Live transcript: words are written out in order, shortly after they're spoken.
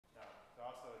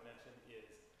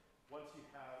once you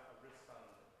have a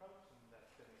risk-bounded approach, and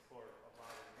that's been explored a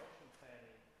lot in motion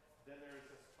planning, then there is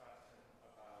this question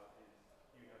about is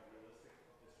you have realistic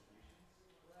distributions,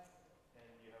 right?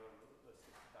 And you have a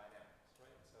realistic dynamics,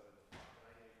 right? So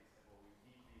when I gave you said, well,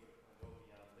 we need to be able to go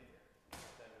beyond linear.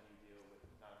 Then when you deal with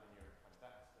nonlinear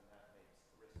convex, then that makes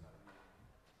the risk distribution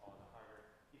all the harder.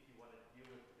 If you want to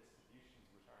deal with distributions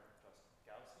which aren't just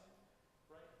Gaussian,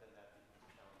 right, then that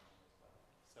becomes challenging as well.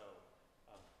 So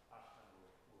Ashkan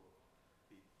will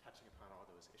be touching upon all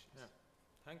those issues. Yeah.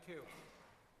 Thank you.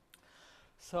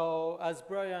 So as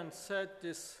Brian said,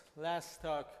 this last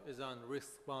talk is on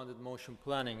risk-bounded motion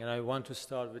planning, and I want to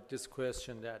start with this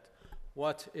question that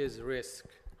what is risk?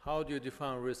 How do you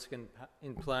define risk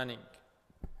in planning?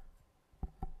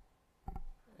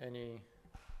 Any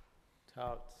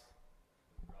thoughts?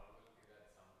 The probability that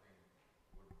something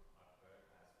would occur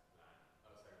as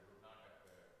planned, would not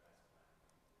occur as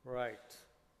planned. Right.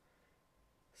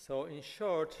 So in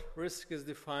short, risk is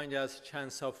defined as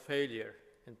chance of failure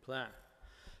in plan.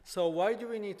 So why do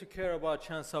we need to care about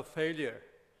chance of failure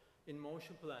in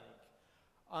motion planning?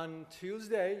 On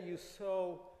Tuesday, you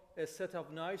saw a set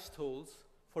of nice tools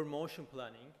for motion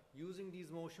planning. Using these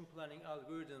motion planning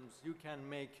algorithms, you can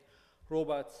make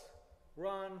robots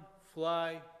run,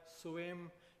 fly,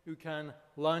 swim. You can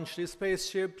launch the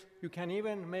spaceship. You can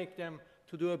even make them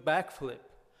to do a backflip.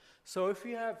 So if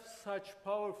we have such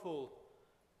powerful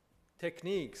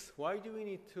techniques, why do we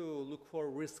need to look for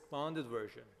risk-bounded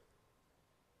version?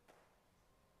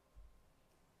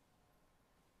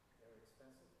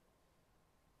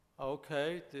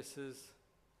 Okay, this is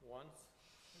one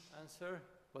answer,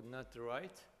 but not the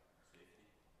right.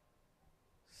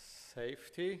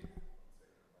 Safety.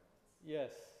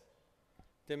 Yes.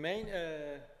 The main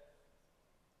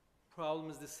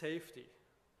problem is the safety.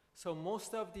 So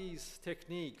most of these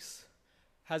techniques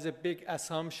has a big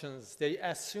assumptions. They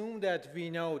assume that we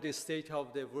know the state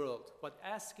of the world, but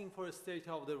asking for a state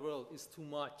of the world is too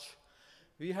much.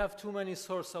 We have too many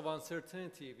sources of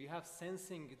uncertainty. We have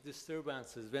sensing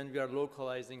disturbances when we are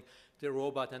localizing the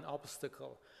robot and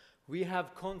obstacle. We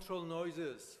have control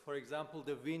noises, for example,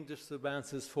 the wind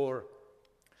disturbances for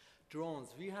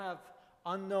drones. We have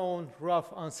unknown,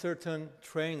 rough, uncertain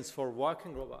terrains for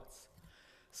walking robots.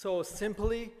 So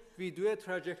simply, we do a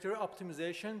trajectory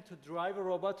optimization to drive a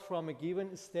robot from a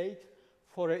given state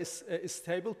for a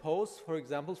stable pose, for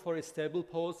example, for a stable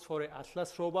pose for an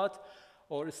Atlas robot,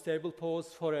 or a stable pose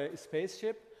for a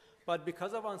spaceship. But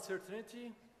because of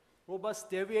uncertainty, robot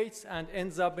deviates and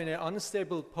ends up in an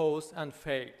unstable pose and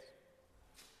fails.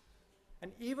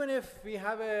 And even if we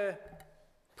have a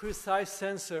precise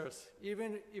sensors,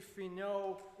 even if we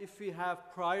know, if we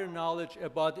have prior knowledge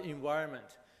about the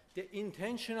environment, the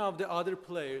intention of the other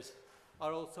players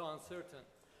are also uncertain.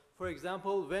 For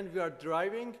example, when we are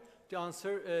driving,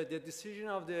 the decision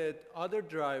of the other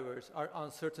drivers are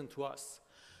uncertain to us.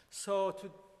 So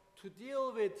to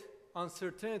deal with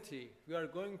uncertainty, we are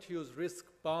going to use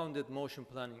risk-bounded motion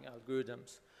planning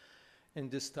algorithms in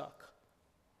this talk.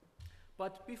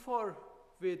 But before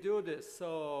we do this,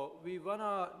 so we want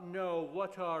to know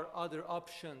what are other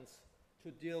options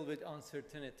to deal with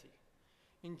uncertainty.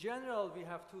 In general, we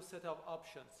have two sets of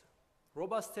options,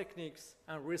 robust techniques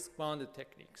and risk-bounded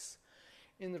techniques.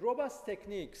 In robust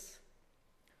techniques,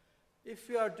 if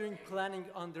we are doing planning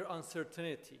under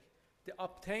uncertainty, the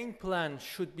obtained plan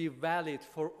should be valid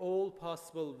for all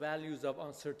possible values of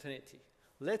uncertainty.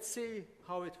 Let's see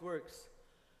how it works.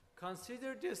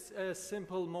 Consider this a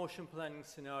simple motion planning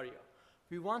scenario.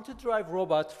 We want to drive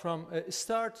robot from a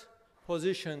start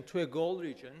position to a goal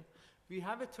region. We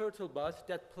have a turtle bot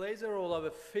that plays a role of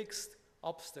a fixed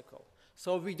obstacle.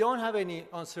 So we don't have any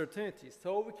uncertainty.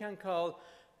 So we can call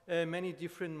many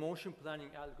different motion planning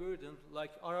algorithms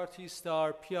like RRT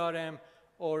star, PRM,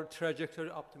 or trajectory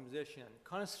optimization,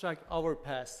 construct our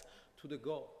path to the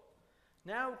goal.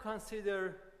 Now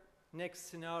consider next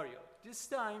scenario. This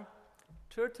time,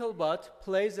 TurtleBot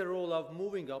plays a role of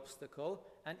moving obstacle,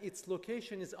 and its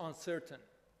location is uncertain.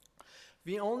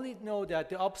 We only know that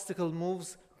the obstacle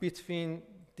moves between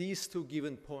these two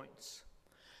given points.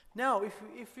 Now,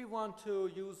 if we want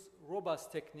to use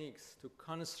robust techniques to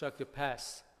construct a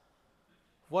path,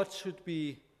 what should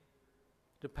be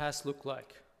the path look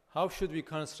like? How should we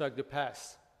construct the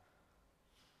path?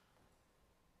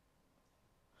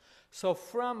 So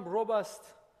from robust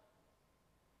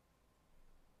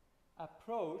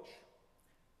approach,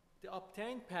 the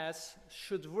obtained path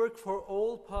should work for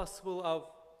all possible of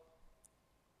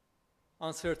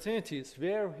uncertainties,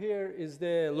 where here is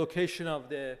the location of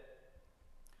the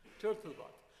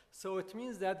TurtleBot. So it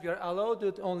means that we are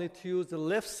allowed only to use the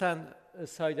left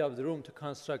side of the room to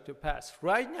construct a path.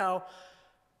 Right now,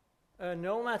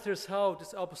 no matter how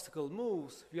this obstacle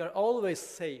moves, we are always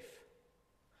safe.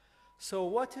 So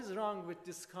what is wrong with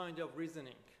this kind of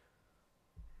reasoning?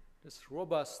 This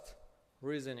robust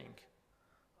reasoning.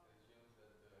 Assumes that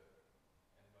the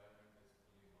environment is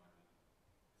fully modeled. It's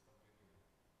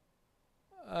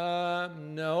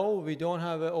completely No, we don't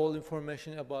have all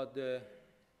information about the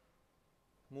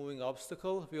moving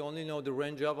obstacle. We only know the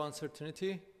range of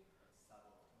uncertainty.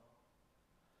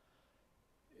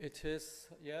 It is,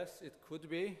 yes, it could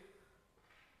be. You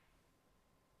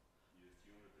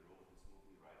assume that the robot is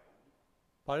moving right only?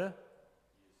 Pardon? You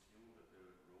assume that the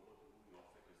robot, the moving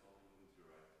obstacle, is only moving to the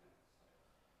right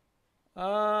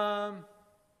hand side?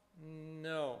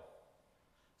 No.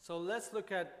 So let's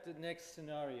look at the next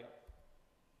scenario.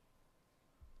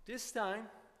 This time,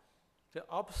 the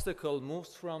obstacle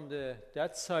moves from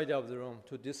that side of the room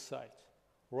to this side.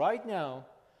 Right now,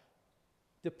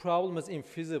 the problem is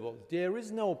infeasible. There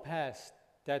is no path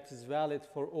that is valid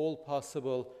for all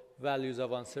possible values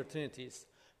of uncertainties.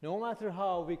 No matter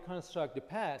how we construct the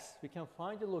path, we can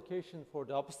find a location for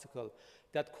the obstacle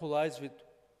that collides with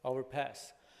our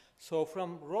path. So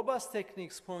from robust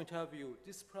techniques point of view,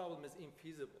 this problem is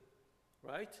infeasible,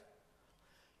 right?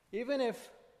 Even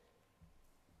if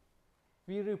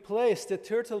we replace the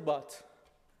turtle butt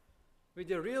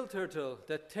with a real turtle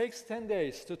that takes 10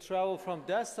 days to travel from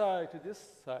that side to this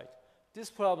side, this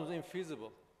problem is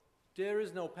infeasible. There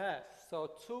is no path,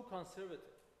 so too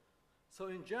conservative. So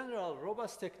in general,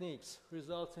 robust techniques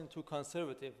result in too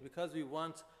conservative because we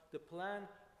want the plan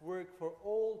work for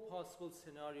all possible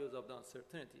scenarios of the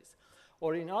uncertainties.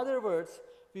 Or in other words,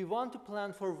 we want to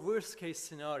plan for worst case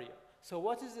scenario. So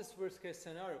what is this worst case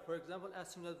scenario? For example,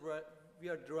 assume that we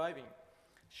are driving.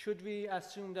 Should we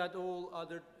assume that all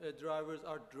other drivers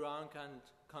are drunk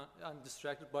and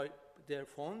distracted by their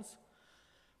phones?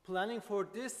 Planning for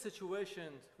this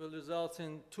situation will result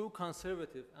in too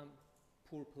conservative and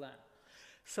poor plan.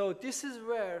 So this is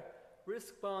where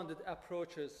risk-bounded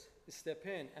approaches step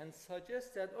in and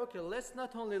suggest that, okay, let's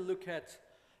not only look at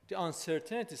the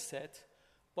uncertainty set,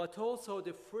 but also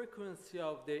the frequency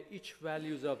of each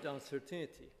values of the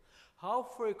uncertainty. How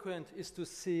frequent is to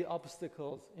see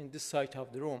obstacles in this side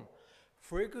of the room?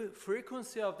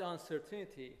 Frequency of the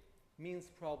uncertainty means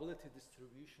probability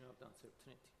distribution of the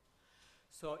uncertainty.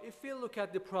 So if we look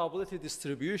at the probability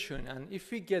distribution and if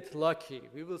we get lucky,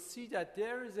 we will see that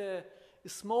there is a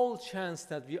small chance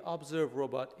that we observe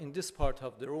robot in this part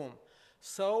of the room.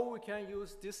 So we can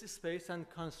use this space and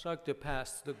construct the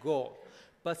path to the goal.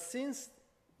 But since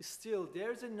still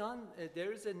there is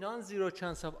a non-zero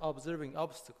chance of observing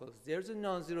obstacles, there's a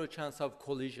non-zero chance of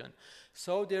collision.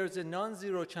 So there's a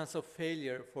non-zero chance of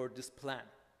failure for this plan.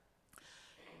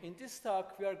 In this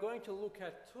talk, we are going to look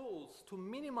at tools to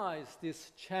minimize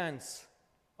this chance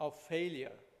of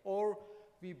failure, or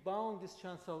we bound this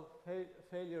chance of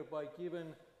failure by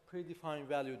given predefined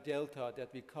value delta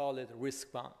that we call it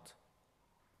risk bound.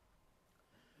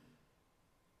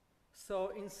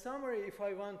 So in summary, if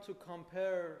I want to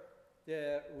compare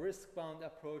the risk-bound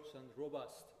approach and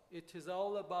robust, it is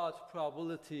all about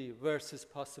probability versus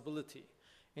possibility.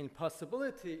 In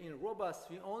possibility, in robust,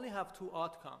 we only have two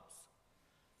outcomes,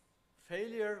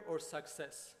 failure or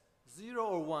success, 0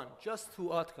 or 1, just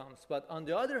two outcomes. But on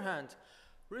the other hand,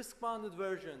 risk-bounded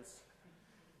versions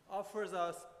offers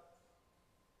us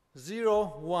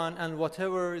 0, 1, and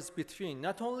whatever is between.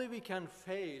 Not only we can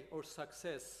fail or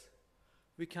success,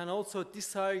 we can also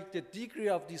decide the degree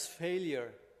of this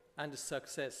failure and the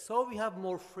success. So we have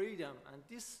more freedom, and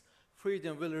this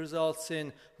freedom will result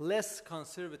in less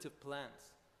conservative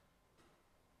plans.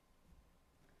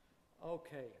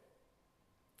 Okay.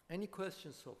 Any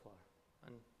questions so far?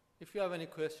 And if you have any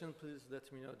questions, please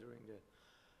let me know during the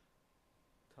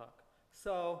talk.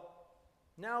 So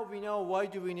now we know why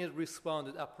do we need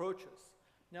risk-bounded approaches.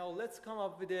 Now let's come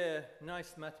up with a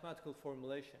nice mathematical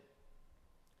formulation.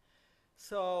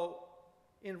 So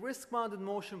in risk-bounded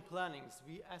motion plannings,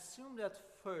 we assume that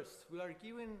first we are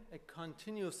given a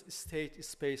continuous state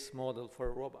space model for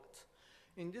a robot.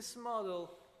 In this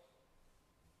model,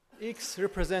 X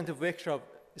represents a vector of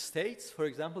states. For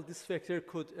example, this vector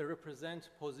could represent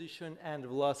position and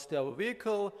velocity of a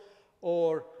vehicle,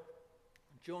 or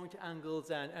joint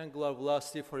angles and angular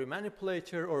velocity for a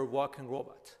manipulator or a walking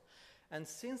robot. And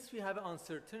since we have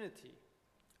uncertainty,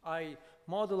 I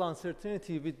model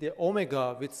uncertainty with the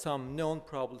omega with some known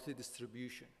probability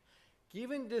distribution.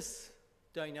 Given this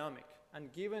dynamic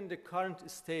and given the current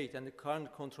state and the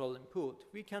current control input,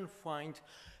 we can find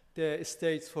the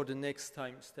states for the next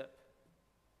time step.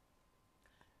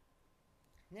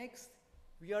 Next,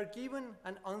 We are given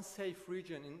an unsafe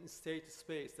region in state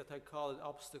space that I call it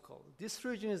obstacle. This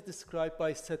region is described by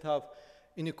a set of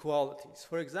inequalities.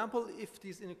 For example, if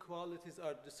these inequalities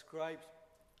are described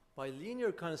by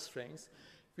linear constraints,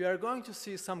 we are going to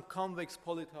see some convex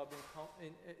polytope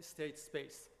in state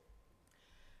space,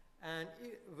 and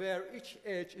where each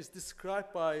edge is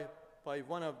described by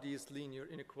one of these linear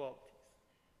inequalities.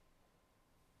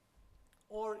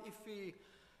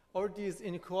 Or these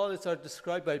inequalities are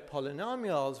described by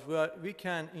polynomials, where we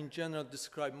can, in general,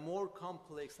 describe more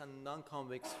complex and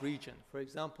non-convex region. For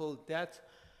example, that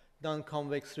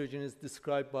non-convex region is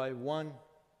described by one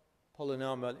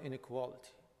polynomial inequality.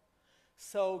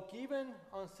 So given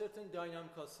uncertain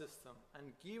dynamical system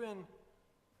and given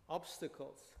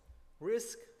obstacles,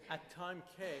 risk at time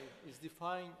k is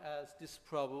defined as this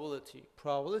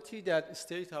probability that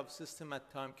state of system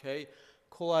at time k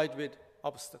collide with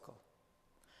obstacle.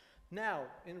 Now,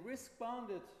 in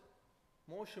risk-bounded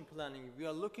motion planning, we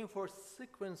are looking for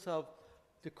sequence of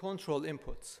the control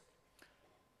inputs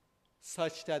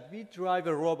such that we drive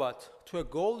a robot to a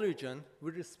goal region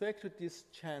with respect to these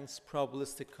chance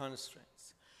probabilistic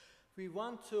constraints. We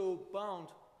want to bound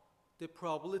the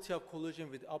probability of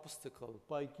collision with obstacle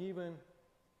by given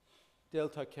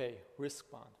delta k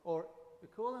risk bound. Or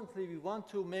equivalently, we want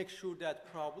to make sure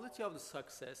that probability of the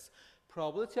success,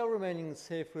 probability of remaining in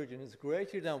safe region is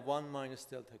greater than 1 minus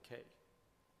delta k.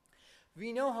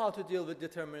 We know how to deal with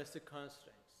deterministic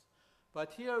constraints,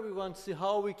 but here we want to see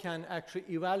how we can actually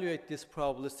evaluate these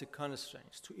probabilistic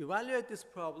constraints. To evaluate these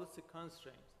probabilistic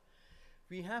constraints,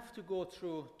 we have to go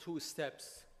through two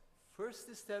steps.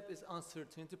 First step is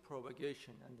uncertainty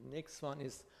propagation, and the next one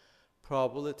is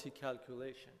probability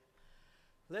calculation.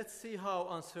 Let's see how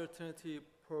uncertainty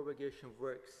propagation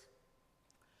works.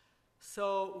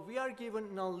 So we are given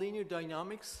nonlinear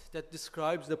dynamics that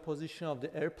describes the position of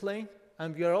the airplane,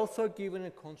 and we are also given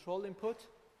a control input.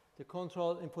 The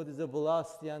control input is the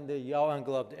velocity and the yaw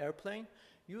angle of the airplane.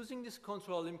 Using this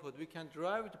control input, we can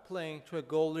drive the plane to a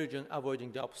goal region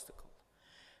avoiding the obstacle.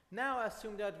 Now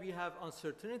assume that we have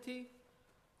uncertainty,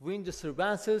 wind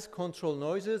disturbances, control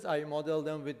noises. I model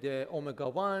them with the omega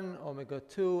 1, omega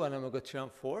 2, and omega 3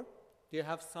 and 4. They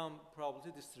have some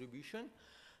probability distribution.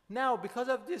 Now, because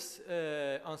of this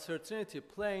uncertainty,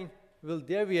 plane will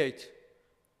deviate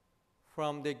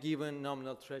from the given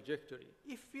nominal trajectory.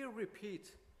 If we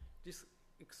repeat this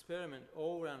experiment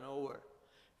over and over,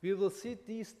 we will see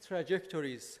these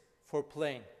trajectories for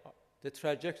plane, the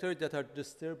trajectories that are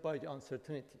disturbed by the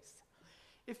uncertainties.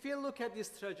 If we look at these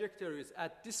trajectories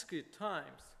at discrete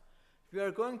times, we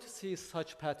are going to see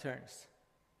such patterns.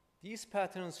 These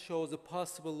patterns show the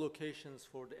possible locations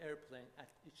for the airplane at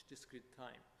each discrete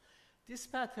time. These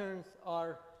patterns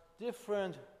are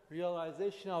different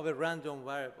realization of a random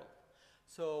variable.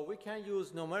 So we can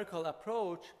use numerical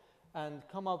approach and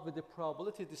come up with the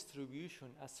probability distribution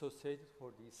associated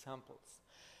for these samples.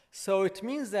 So it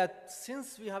means that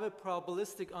since we have a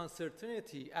probabilistic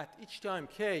uncertainty at each time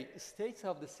k, states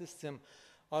of the system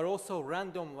are also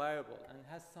random variable and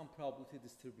has some probability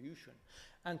distribution.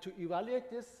 And to evaluate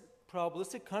this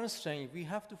probabilistic constraint, we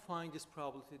have to find this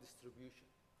probability distribution.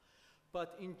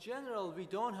 But in general, we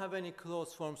don't have any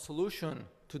closed form solution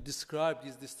to describe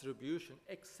this distribution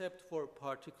except for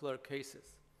particular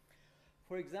cases.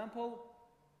 For example,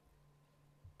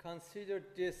 consider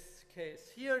this case.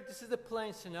 Here, this is the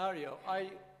plane scenario.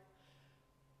 I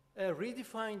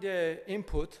redefine the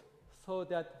input so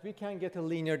that we can get a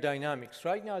linear dynamics.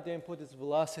 Right now, the input is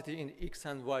velocity in x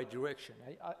and y direction.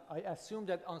 I assume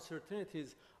that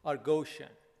uncertainties are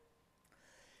Gaussian.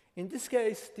 In this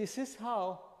case, this is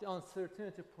how the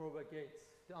uncertainty propagates,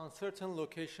 the uncertain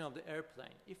location of the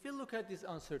airplane. If we look at these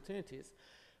uncertainties,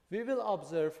 we will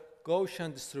observe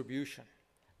Gaussian distribution.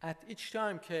 At each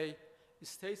time k, the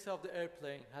states of the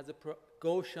airplane has a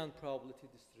Gaussian probability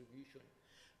distribution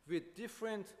with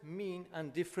different mean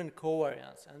and different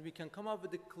covariance. And we can come up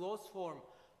with a closed form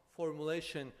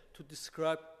formulation to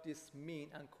describe this mean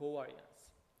and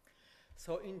covariance.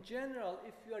 So in general,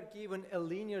 if you are given a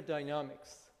linear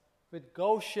dynamics with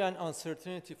Gaussian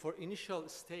uncertainty for initial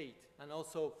state and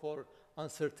also for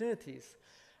uncertainties,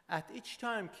 at each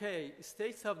time k,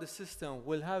 states of the system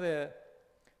will have a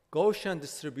Gaussian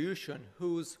distribution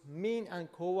whose mean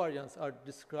and covariance are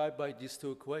described by these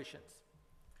two equations.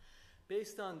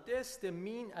 Based on this, the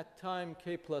mean at time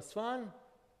k plus 1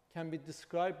 can be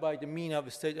described by the mean of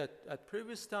the state at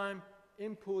previous time,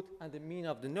 input, and the mean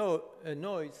of the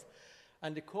noise.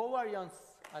 And the covariance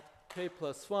at k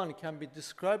plus 1 can be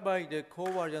described by the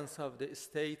covariance of the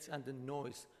states and the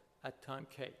noise at time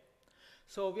k.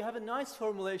 So we have a nice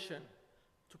formulation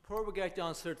to propagate the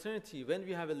uncertainty when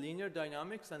we have a linear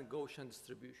dynamics and Gaussian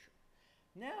distribution.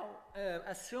 Now,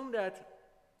 assume that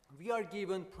we are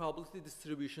given probability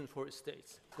distribution for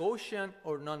states, Gaussian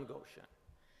or non-Gaussian.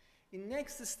 In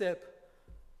next step,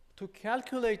 to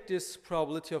calculate this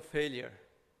probability of failure,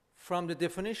 from the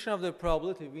definition of the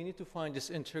probability, we need to find this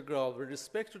integral with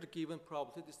respect to the given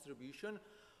probability distribution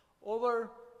over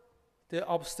the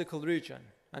obstacle region.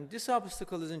 And this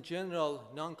obstacle is in general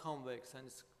non-convex and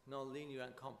it's non-linear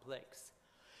and complex.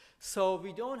 So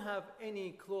we don't have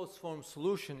any closed form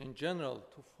solution in general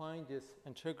to find this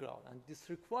integral, and this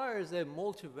requires a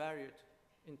multivariate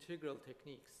integral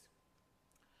techniques.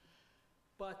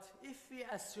 But if we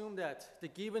assume that the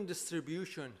given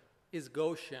distribution is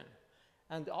Gaussian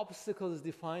and the obstacle is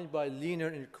defined by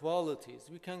linear inequalities,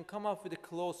 we can come up with a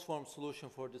closed form solution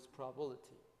for this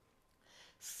probability.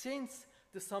 Since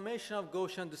the summation of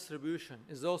Gaussian distribution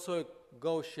is also a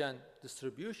Gaussian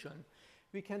distribution,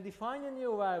 we can define a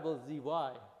new variable zy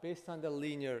based on the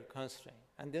linear constraint,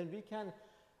 and then we can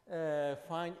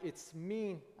find its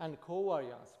mean and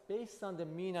covariance based on the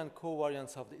mean and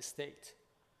covariance of the state.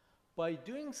 By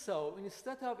doing so,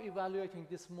 instead of evaluating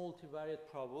this multivariate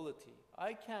probability,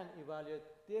 I can evaluate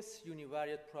this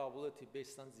univariate probability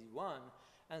based on Z1,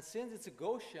 and since it's a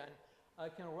Gaussian, I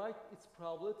can write its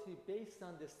probability based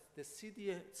on the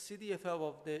CDF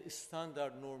of the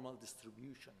standard normal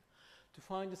distribution. To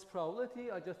find this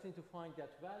probability, I just need to find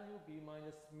that value, B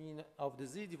minus mean of the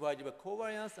Z divided by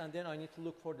covariance, and then I need to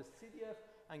look for the CDF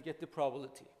and get the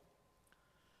probability.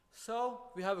 So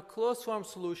we have a closed form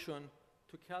solution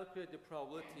to calculate the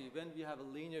probability when we have a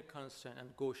linear constraint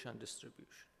and Gaussian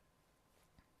distribution.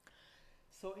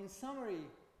 So in summary,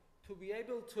 to be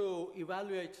able to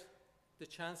evaluate the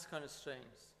chance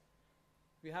constraints,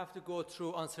 we have to go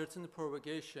through uncertainty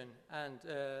propagation and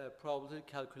probability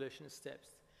calculation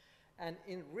steps. And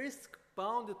in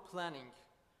risk-bounded planning,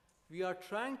 we are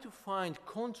trying to find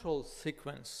control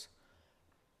sequence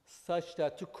such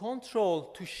that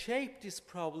to shape this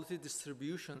probability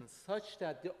distribution such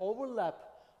that the overlap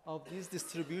of these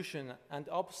distribution and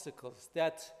obstacles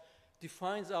that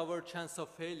defines our chance of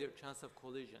failure, chance of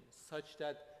collision, such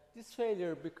that this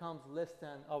failure becomes less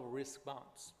than our risk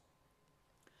bounds.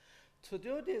 To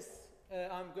do this,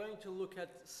 I'm going to look at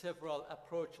several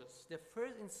approaches. The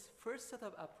first set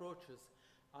of approaches,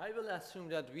 I will assume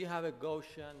that we have a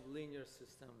Gaussian linear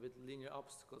system with linear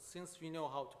obstacles, since we know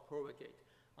how to propagate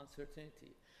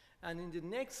uncertainty. And in the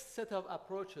next set of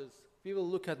approaches, we will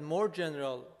look at more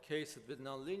general cases with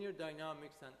nonlinear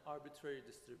dynamics and arbitrary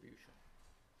distribution.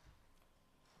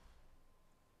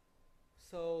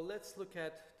 So let's look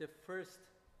at the first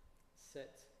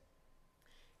set.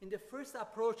 In the first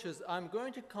approaches, I'm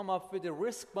going to come up with a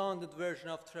risk-bounded version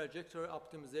of trajectory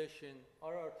optimization,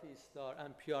 RRT star,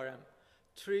 and PRM,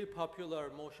 three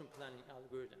popular motion planning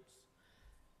algorithms.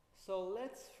 So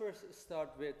let's first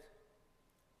start with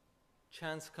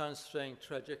chance constraint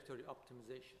trajectory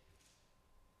optimization.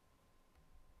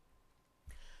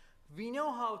 We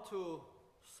know how to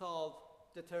solve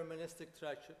deterministic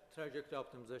trajectory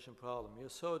optimization problem. You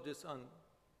saw this on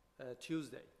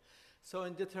Tuesday. So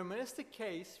in deterministic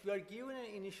case, we are given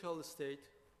an initial state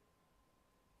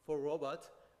for robot,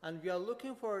 and we are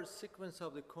looking for a sequence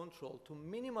of the control to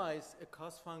minimize a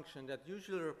cost function that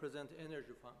usually represents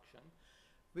energy function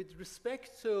with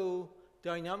respect to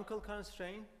dynamical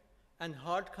constraint and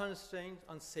hard constraint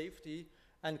on safety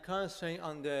and constraint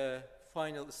on the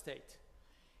final state.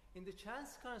 In the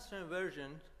chance constraint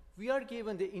version, we are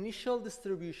given the initial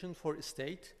distribution for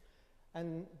state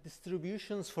and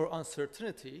distributions for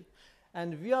uncertainty,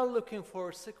 and we are looking for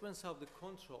a sequence of the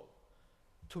control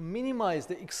to minimize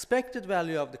the expected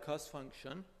value of the cost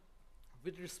function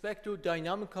with respect to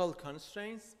dynamical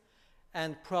constraints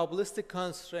and probabilistic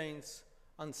constraints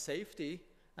on safety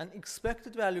and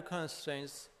expected value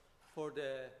constraints for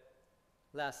the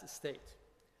last state.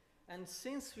 And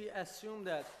since we assume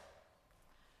that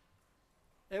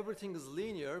everything is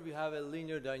linear, we have a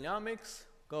linear dynamics,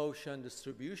 Gaussian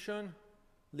distribution,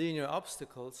 linear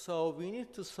obstacles, so we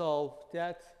need to solve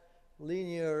that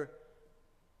linear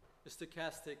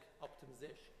stochastic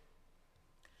optimization.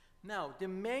 Now, the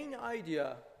main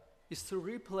idea is to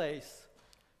replace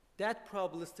that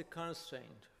probabilistic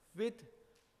constraint with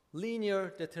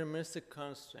linear deterministic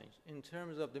constraint in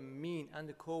terms of the mean and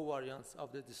the covariance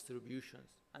of the distributions.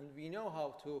 And we know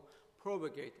how to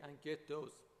propagate and get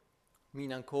those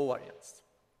mean and covariance.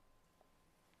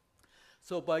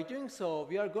 So by doing so,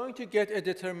 we are going to get a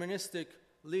deterministic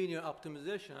linear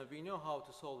optimization, and we know how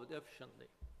to solve it efficiently.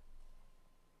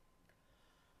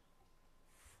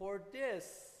 For this,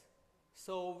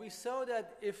 so we saw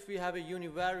that if we have a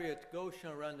univariate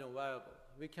Gaussian random variable,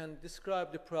 We can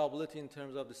describe the probability in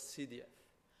terms of the CDF.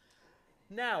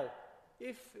 Now,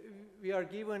 if we are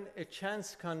given a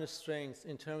chance constraints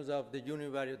in terms of the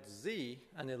univariate Z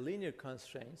and a linear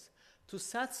constraints, to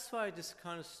satisfy this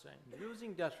constraint,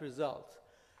 using that result,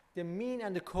 the mean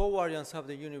and the covariance of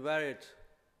the univariate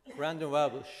random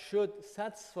variable should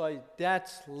satisfy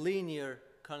that linear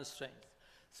constraint.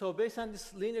 So based on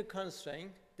this linear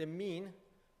constraint, the mean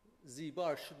Z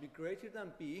bar should be greater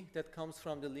than B that comes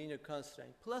from the linear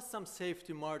constraint, plus some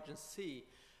safety margin C,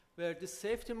 where the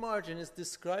safety margin is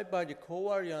described by the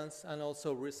covariance and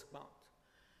also risk bound.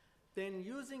 Then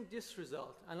using this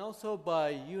result and also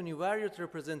by univariate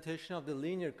representation of the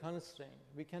linear constraint,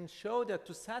 we can show that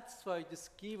to satisfy this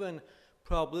given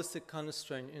probabilistic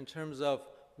constraint in terms of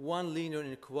one linear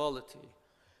inequality,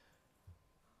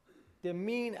 the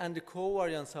mean and the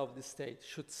covariance of the state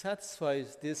should satisfy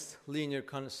this linear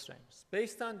constraints.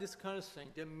 Based on this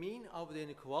constraint, the mean of the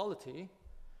inequality,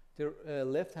 the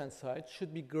left-hand side,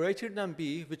 should be greater than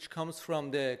B, which comes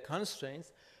from the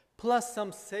constraints, plus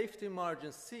some safety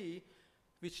margin C,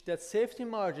 which that safety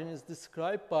margin is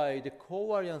described by the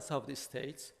covariance of the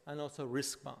states and also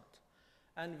risk bound.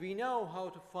 And we know how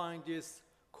to find this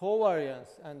covariance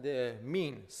and the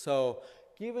mean. So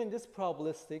given this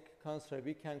probabilistic constraint,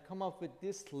 we can come up with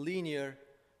this linear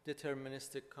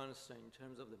deterministic constraint in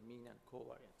terms of the mean and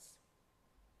covariance.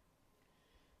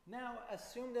 Now,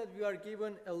 assume that we are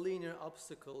given a linear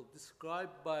obstacle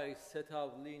described by a set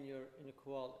of linear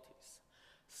inequalities.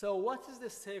 So what is the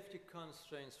safety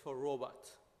constraints for robot?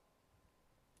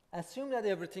 Assume that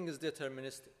everything is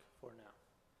deterministic for now.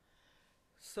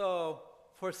 So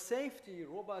for safety,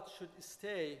 robot should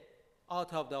stay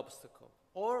out of the obstacle,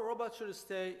 or robot should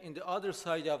stay in the other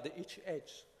side of the each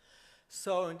edge.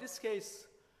 So in this case,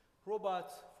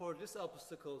 robot for this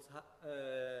obstacle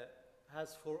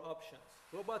has 4 options.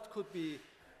 Robot could be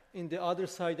in the other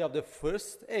side of the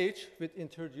first edge with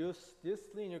introduce this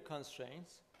linear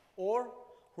constraints, or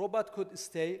robot could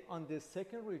stay on the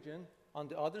second region on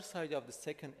the other side of the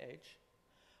second edge,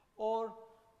 or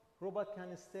robot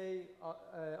can stay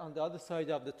on the other side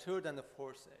of the third and the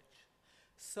fourth edge.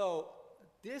 So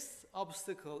this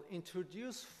obstacle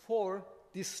introduced 4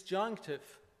 disjunctive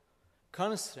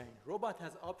constraints. Robot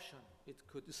has option. It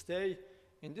could stay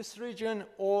in this region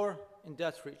or in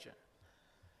that region.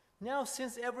 Now,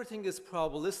 since everything is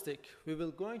probabilistic, we will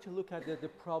going to look at the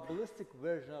probabilistic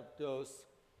version of those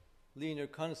linear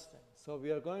constraints. So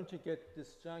we are going to get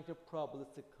disjunctive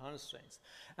probabilistic constraints.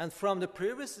 And from the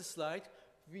previous slide,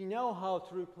 we know how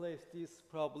to replace this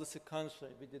probabilistic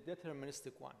constraint with the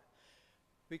deterministic one.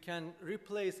 We can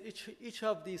replace each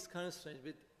of these constraints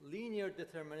with linear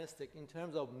deterministic in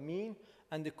terms of mean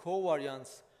and the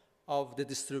covariance of the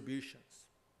distributions,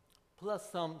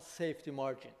 plus some safety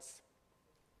margins.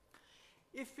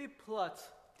 If we plot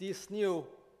these new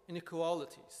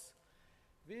inequalities,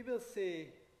 we will see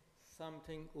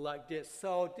something like this.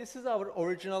 So this is our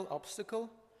original obstacle.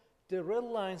 The red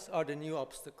lines are the new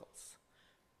obstacles.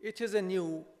 It is a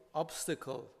new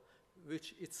obstacle,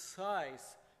 which its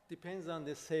size depends on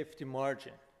the safety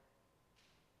margin.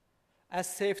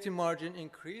 As safety margin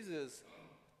increases,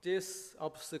 this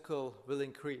obstacle will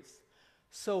increase.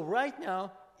 So right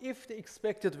now, if the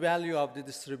expected value of the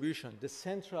distribution, the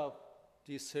center of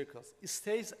these circles, it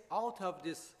stays out of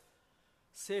this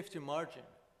safety margin,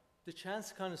 the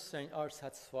chance constraints are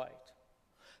satisfied.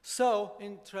 So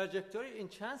in trajectory, in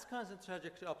chance constant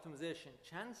trajectory optimization,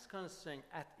 chance constraint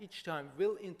at each time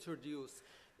will introduce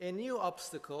a new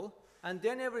obstacle, and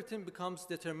then everything becomes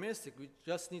deterministic. We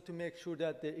just need to make sure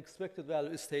that the expected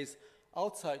value stays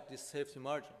outside this safety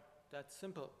margin. That's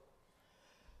simple.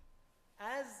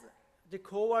 As the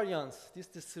covariance, this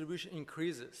distribution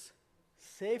increases,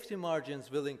 safety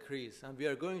margins will increase, and we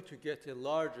are going to get a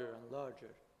larger and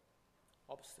larger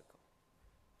obstacle.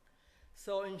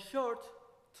 So in short,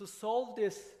 to solve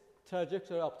this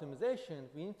trajectory optimization,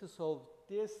 we need to solve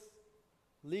this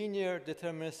linear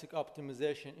deterministic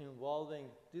optimization involving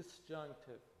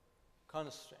disjunctive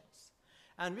constraints.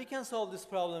 And we can solve this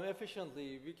problem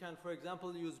efficiently. We can, for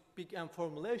example, use big M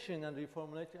formulation and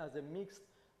reformulate it as a mixed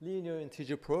linear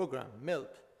integer program, MILP.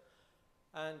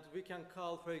 And we can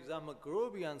call, for example,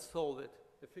 Groby and solve it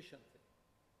efficiently.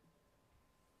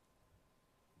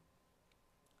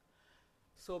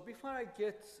 So before I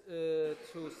get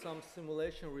to some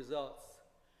simulation results,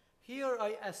 here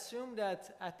I assume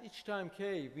that at each time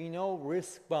k, we know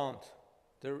risk bound.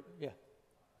 Yeah.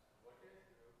 What is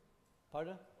Groby?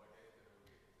 Pardon? What is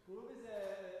Groby? Groby is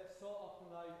a solve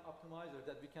optimizer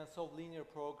that we can solve linear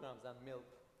programs and MILP. Linear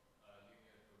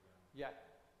program. Yeah.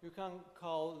 You can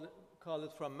call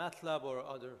it from MATLAB or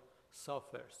other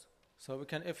softwares. So we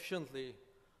can efficiently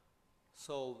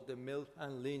solve the MILP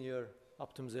and linear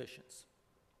optimizations.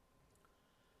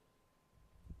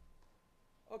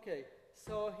 Okay,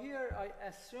 so here I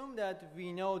assume that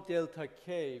we know delta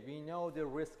K, we know the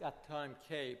risk at time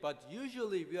K, but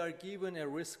usually we are given a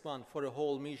risk bound for a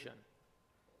whole mission.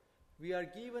 We are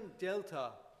given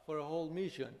delta for a whole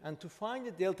mission, and to find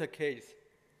the delta K's,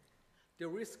 the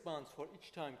risk bounds for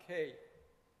each time K,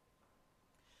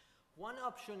 one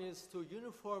option is to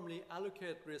uniformly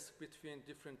allocate risk between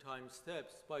different time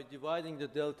steps by dividing the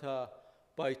delta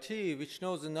by T, which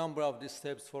knows the number of these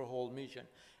steps for a whole mission.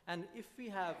 And if we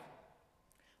have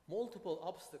multiple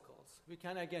obstacles, we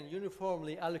can again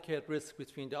uniformly allocate risk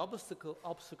between the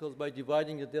obstacles by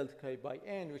dividing the delta K by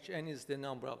N, which N is the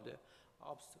number of the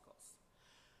obstacles.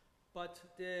 But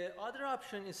the other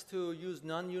option is to use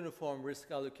non-uniform risk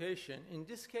allocation. In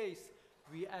this case,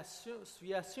 we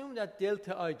assume that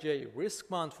delta ij, risk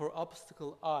bound for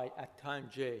obstacle I at time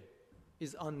j,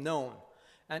 is unknown,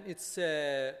 and it's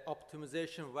an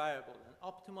optimization variable. And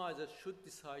optimizers should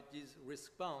decide these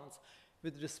risk bounds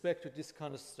with respect to this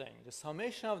constraint. The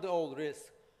summation of the all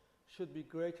risk should be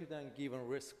greater than given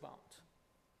risk bound.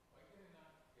 Why can we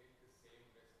not take the same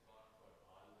risk bound for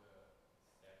all the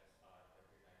steps or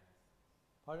every time instance?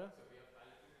 Pardon? So we have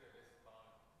allocated a risk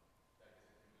bound that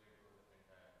is accumulated over the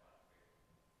entire path, right?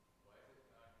 Why is it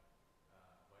not,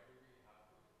 why do we have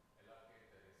to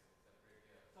allocate the risk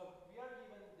separately? So we are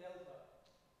given delta,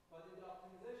 but in the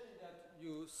optimization that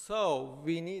you saw,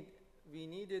 we needed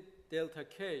delta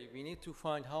k. We need to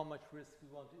find how much risk we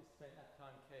want to spend at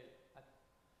time k.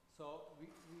 So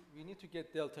we need to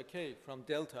get delta k from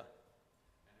delta.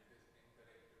 And it is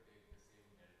incorrect to take the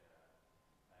same delta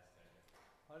as delta k.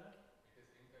 Pardon? It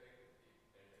is incorrect to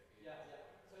keep delta k. Yeah.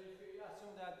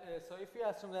 So if we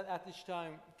assume that at each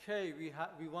time k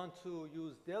we want to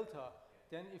use delta,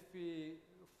 then if we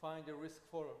find a risk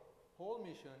for whole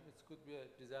mission, it could be a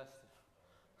disaster.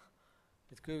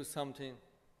 It could be something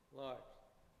large.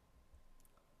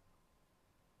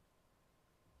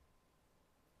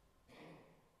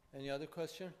 Any other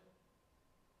question?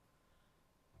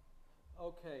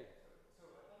 Okay. So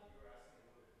I thought you were asking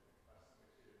a little bit different question,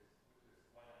 which is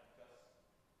why not just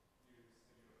use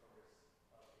a uniform risk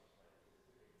allocation, right? Which is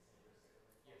to take the same risk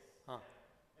every place. Yes. Huh.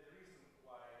 And the reason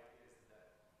why is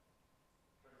that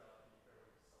turns out to be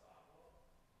fairly suboptimal,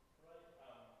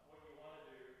 right? What you want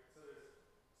to do,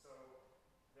 so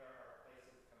there are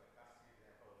places, kind of the classic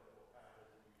example that we'll have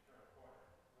is when you turn a corner,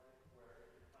 right? Where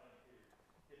if you're trying to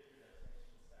get to your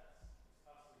destination as fast as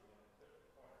possible, you want to clip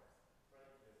the corner,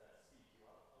 right? Because that speeds you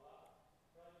up a lot,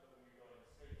 right? But when you're going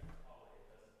straight down the hallway,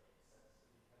 it doesn't make sense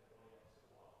because you're kind of going up to the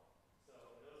wall. So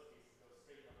in those cases, go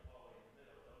straight down the hallway in the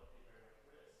middle, don't take very much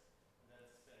risk, and then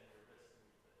spend your risk when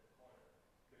you clip the corner.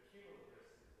 The cumulative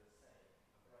risk is the same, right?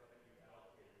 But you've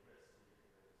allocated risk where you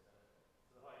get the greatest benefit.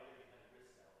 So the whole idea behind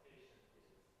risk allocation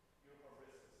is uniform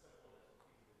risk is simple, that's what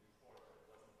people did before, but it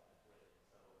wasn't that great.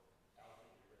 So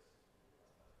allocate your risk and you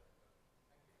get the best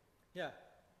benefit. Yeah.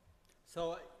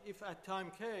 So if at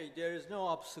time k there is no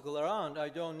obstacle around, I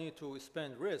don't need to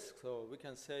spend risk, so we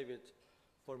can save it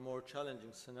for more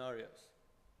challenging scenarios.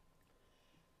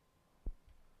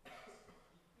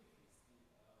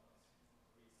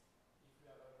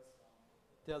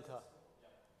 Delta.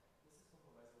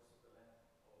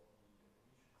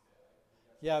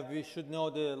 Yeah, we should know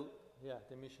the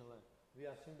mission length. We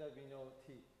assume that we know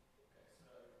T.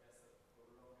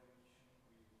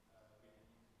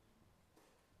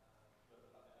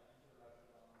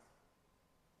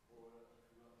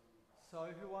 So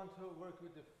if you want to work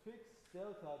with the fixed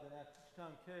delta, then at each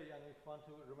time k, and if you want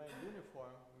to remain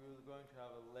uniform, we're going to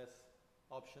have a less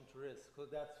option to risk. So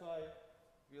that's why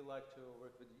we like to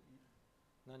work with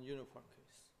non-uniform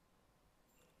case.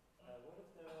 What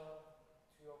if there are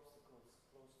two obstacles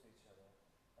close to each other?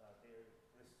 Their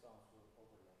risk bounds will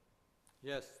overlap.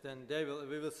 Yes, then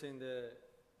we will see in the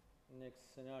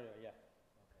next scenario, yeah.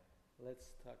 Okay.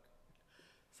 Let's talk.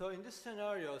 So in this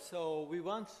scenario, so we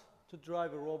want to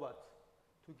drive a robot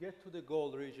to get to the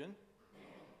goal region.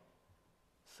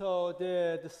 So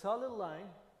the solid line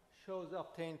shows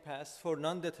obtained path for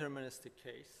non-deterministic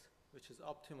case, which is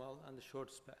optimal and the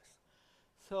shortest path.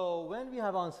 So when we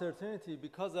have uncertainty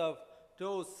because of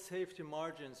those safety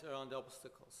margins around the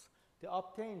obstacles, the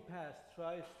obtained path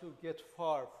tries to get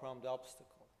far from the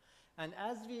obstacle. And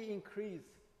as we decrease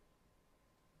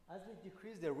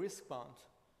the risk bound,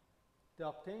 the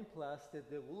obtained path,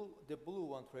 the blue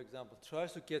one, for example,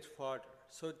 tries to get farther.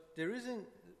 So the reason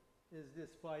is this: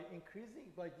 by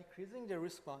decreasing the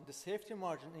risk bound, the safety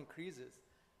margin increases,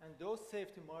 and those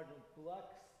safety margin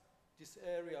blocks this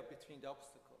area between the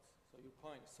obstacles. So your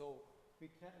point. So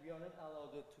we are not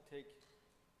allowed to take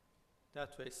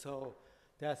that way. So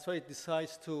that's why it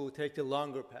decides to take the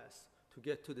longer path to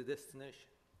get to the destination.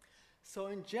 So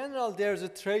in general, there's a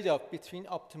trade-off between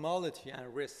optimality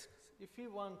and risk. If we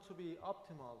want to be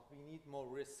optimal, we need more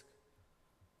risk.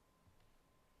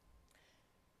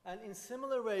 And in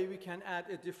similar way, we can add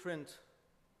a different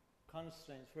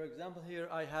constraint. For example, here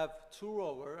I have 2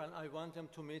 rovers, and I want them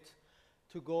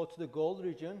to go to the goal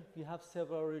region. We have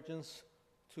several regions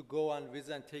to go and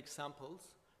visit and take samples,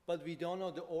 but we don't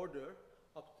know the order.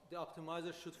 The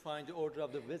optimizer should find the order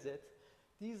of the visit.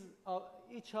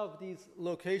 Each of these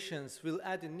locations will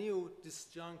add a new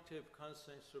disjunctive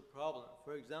constraint to the problem.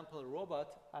 For example, robot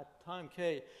at time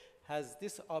k has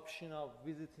this option of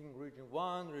visiting region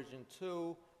 1, region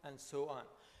 2, and so on.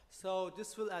 So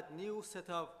this will add new set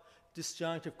of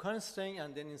disjunctive constraint,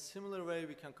 and then in similar way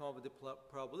we can come up with the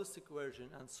probabilistic version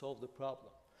and solve the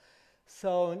problem.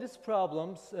 So in these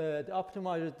problems, the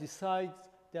optimizer decides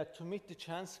that to meet the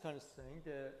chance constraint,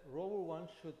 the rover 1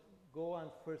 should go and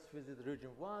first visit region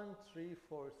 1, 3,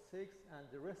 4, 6, and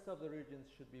the rest of the regions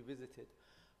should be visited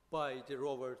by the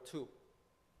rover 2.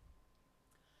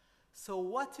 So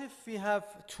what if we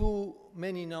have too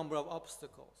many number of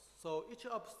obstacles? So each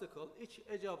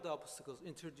edge of the obstacles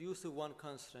introduces one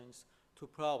constraint to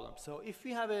problem. So if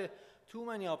we have too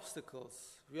many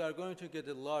obstacles, we are going to get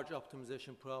a large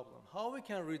optimization problem. How we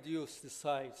can reduce the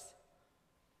size?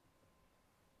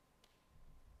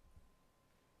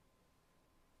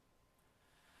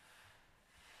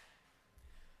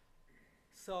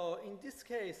 So in this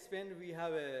case, when we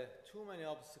have too many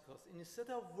obstacles, instead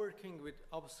of working with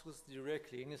obstacles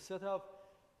directly, instead of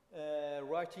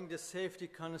writing the safety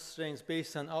constraints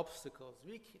based on obstacles,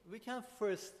 we can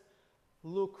first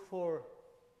look for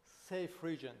safe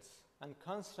regions and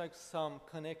construct some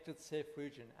connected safe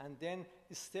region, and then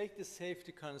state the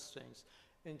safety constraints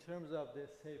in terms of the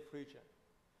safe region.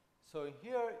 So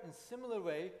here, in similar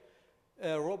way,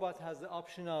 a robot has the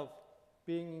option of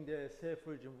being in the safe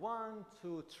region 1,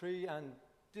 2, 3, and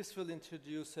this will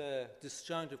introduce a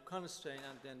disjunctive constraint,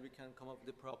 and then we can come up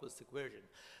with the probabilistic version.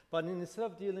 But instead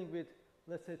of dealing with,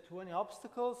 let's say, 20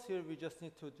 obstacles, here we just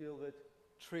need to deal with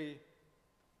 3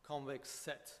 convex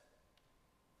sets.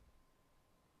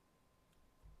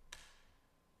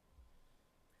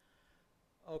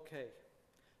 Okay,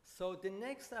 so the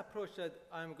next approach that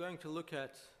I'm going to look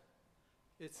at,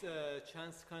 it's a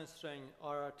chance constraint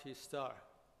RRT star.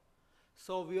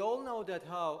 So we all know that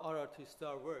how RRT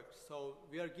star works. So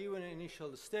we are given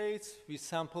initial states, we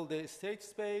sample the state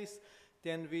space,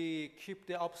 then we keep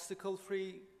the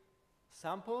obstacle-free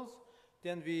samples,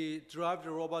 then we drive the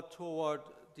robot toward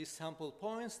these sample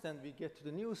points, then we get to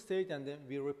the new state, and then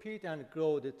we repeat and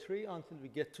grow the tree until we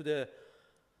get to the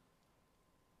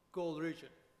goal region.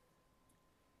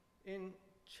 In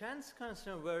chance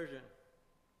constraint version,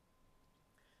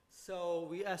 so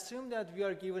we assume that we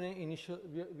are given an initial,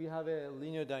 we have a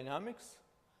linear dynamics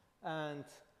and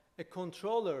a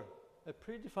controller, a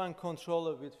predefined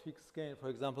controller with fixed gain. For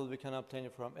example, we can obtain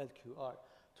it from LQR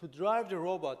to drive the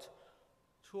robot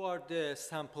toward the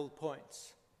sample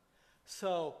points.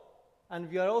 So, and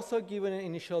we are also given an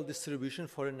initial distribution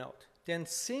for a node. Then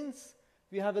since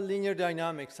we have a linear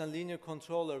dynamics and linear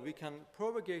controller, we can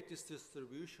propagate this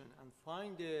distribution and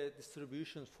find the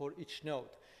distributions for each node.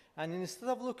 And instead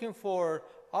of looking for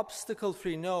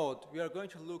obstacle-free node, we are going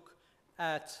to look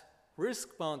at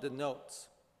risk-bounded nodes.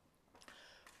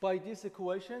 By these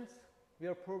equations, we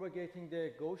are propagating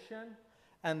the Gaussian,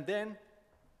 and then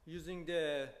using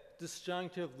the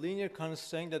disjunctive linear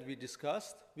constraint that we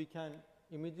discussed, we can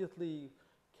immediately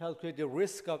calculate the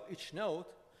risk of each node,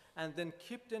 and then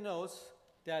keep the nodes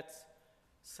that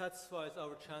satisfies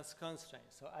our chance constraint.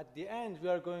 So at the end, we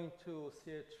are going to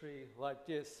see a tree like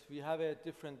this. We have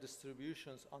different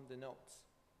distributions on the nodes.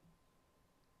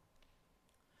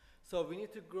 So we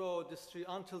need to grow this tree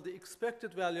until the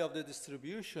expected value of the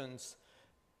distributions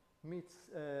meets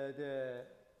the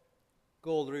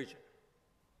goal region.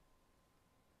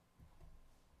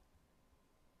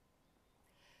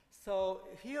 So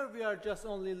here we are just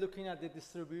only looking at the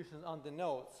distributions on the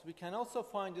nodes. We can also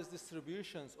find these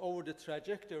distributions over the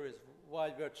trajectories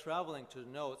while we are traveling to the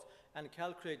nodes and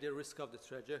calculate the risk of the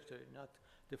trajectory, not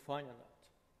the final node.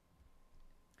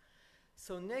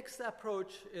 So next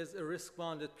approach is a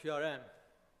risk-bounded PRM.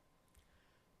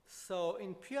 So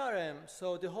in PRM,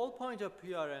 so the whole point of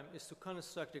PRM is to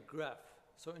construct a graph.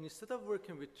 So instead of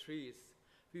working with trees,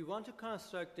 we want to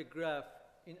construct the graph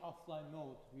in offline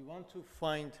mode. We want to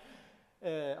find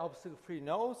obstacle-free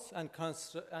nodes and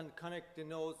connect the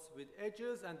nodes with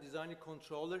edges and design a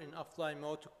controller in offline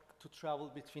mode to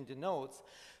travel between the nodes.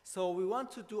 So we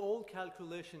want to do all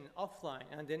calculation offline,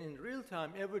 and then in real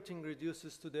time, everything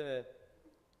reduces to the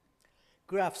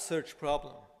graph search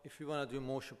problem if we want to do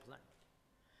motion planning.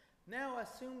 Now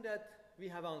assume that we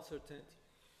have uncertainty.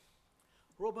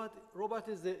 Robot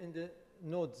is in the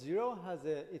node 0,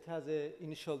 it has an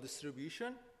initial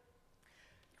distribution.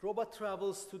 Robot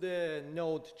travels to the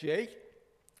node J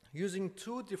using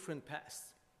 2 different paths.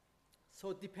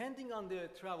 So depending on the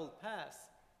travel path,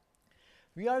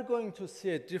 we are going to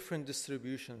see different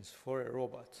distributions for a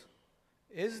robot.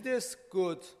 Is this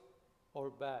good or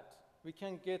bad? We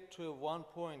can get to one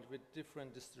point with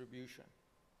different distribution.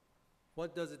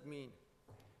 What does it mean?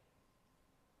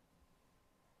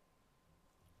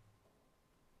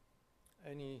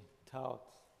 Any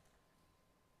thoughts?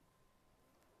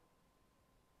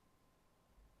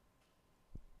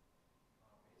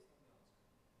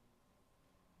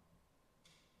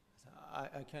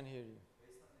 I can hear you.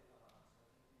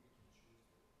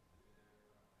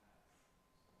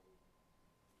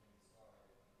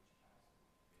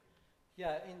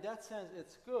 Yeah, in that sense,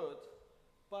 it's good,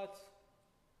 but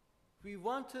we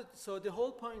wanted, so the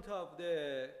whole point of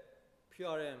the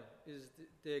PRM is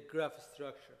the graph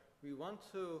structure. We want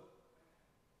to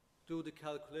do the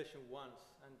calculation once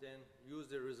and then use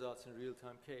the results in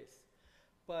real-time case.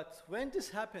 But when this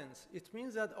happens, it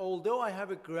means that although I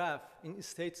have a graph in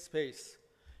state space,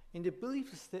 in the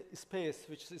belief space,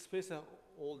 which is the space of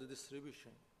all the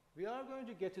distribution, we are going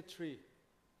to get a tree.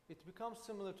 It becomes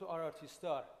similar to RRT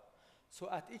star. So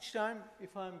at each time,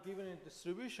 if I'm given a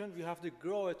distribution, we have to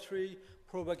grow a tree,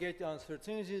 propagate the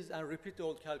uncertainties, and repeat the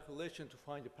old calculation to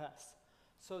find the path.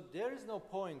 So there is no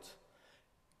point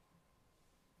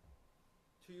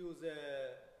to use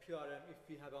a PRM if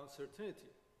we have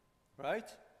uncertainty, right?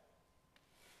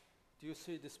 Do you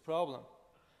see this problem?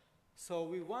 So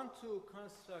we want to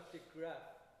construct a graph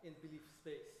in belief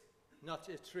space, not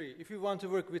a tree. If we want to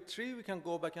work with tree, we can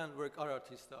go back and work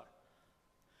RRT star.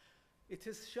 It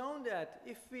is shown that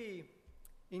if we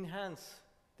enhance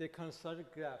the constructed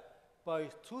graph by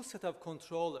 2 sets of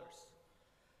controllers,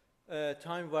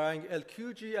 time-varying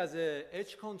LQG as a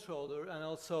edge controller and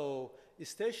also a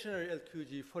stationary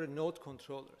LQG for the node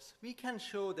controllers, we can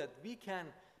show that we can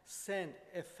send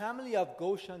a family of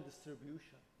Gaussian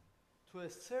distribution to a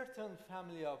certain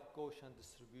family of Gaussian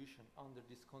distribution under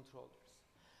these controllers.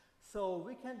 So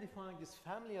we can define this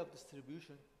family of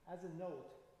distribution as a node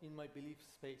in my belief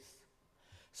space.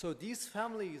 So these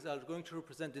families are going to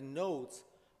represent the nodes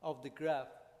of the graph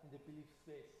in the belief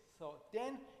space. So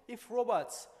then if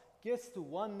robots gets to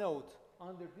one node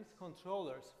under these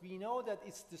controllers, we know that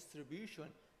its distribution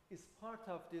is part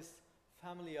of this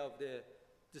family of the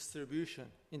distribution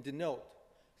in the node.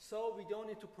 So we don't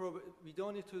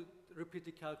need to repeat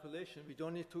the calculation. We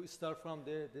don't need to start from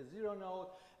the 0 node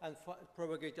and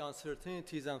propagate the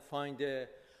uncertainties and find the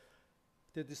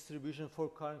distribution for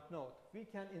current node. We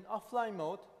can, in offline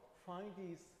mode, find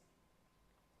these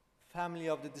family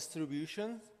of the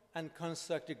distributions and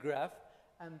construct a graph,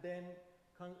 and then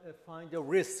find the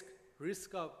risk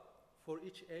of for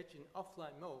each edge in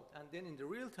offline mode, and then in the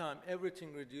real time,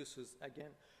 everything reduces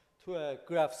again to a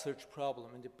graph search problem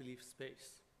in the belief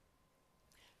space.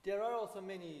 There are also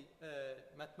many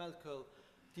mathematical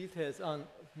details on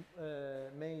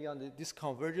mainly on this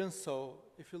convergence. So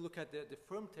if you look at the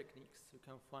firm techniques, you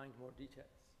can find more details.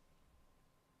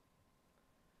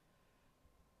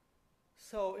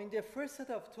 So in the first set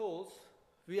of tools,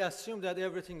 we assume that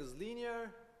everything is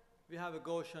linear. We have a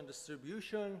Gaussian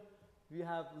distribution. We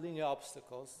have linear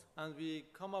obstacles. And we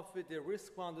come up with the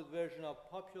risk-bounded version of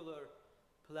popular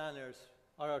planners,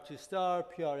 RRT star,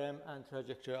 PRM, and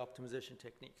trajectory optimization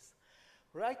techniques.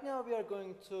 Right now, we are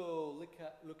going to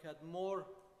look at more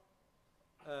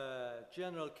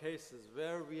general cases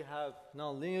where we have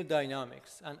nonlinear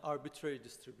dynamics and arbitrary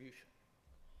distribution.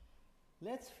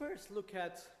 Let's first look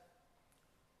at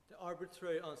the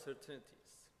arbitrary uncertainties.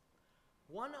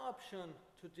 One option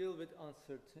to deal with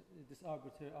this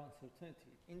arbitrary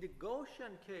uncertainty, in the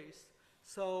Gaussian case,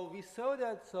 so we saw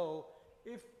that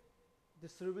if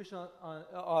distribution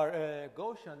are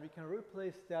Gaussian, we can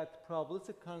replace that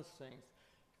probabilistic constraint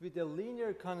with a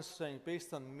linear constraint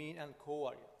based on mean and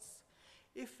covariance.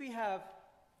 If we have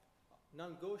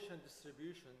non-Gaussian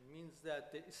distribution, means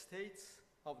that the states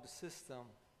of the system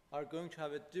are going to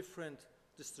have a different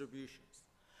distributions.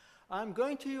 I'm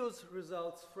going to use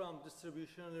results from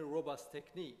distributionally robust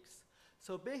techniques.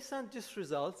 So based on these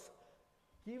results,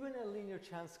 given a linear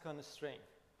chance constraint,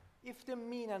 if the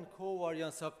mean and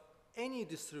covariance of any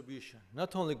distribution,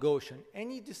 not only Gaussian,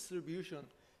 any distribution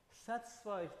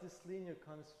satisfies this linear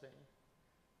constraint,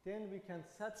 then we can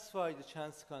satisfy the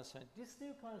chance constraint. This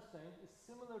new constraint is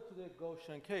similar to the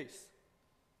Gaussian case.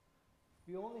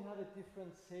 We only have a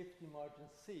different safety margin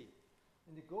C.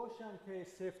 In the Gaussian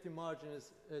case, safety margin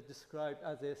is described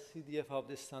as a CDF of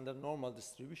the standard normal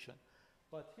distribution.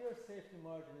 But here, safety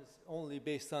margin is only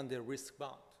based on the risk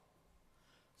bound.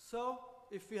 So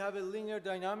if we have a linear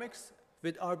dynamics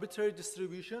with arbitrary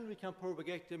distribution, we can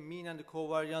propagate the mean and the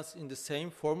covariance in the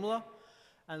same formula.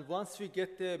 And once we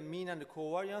get the mean and the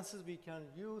covariances, we can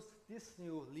use this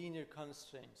new linear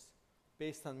constraints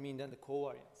based on mean and the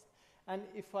covariance. And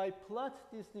if I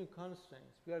plot these new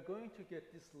constraints, we are going to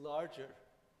get this larger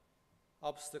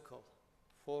obstacle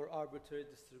for arbitrary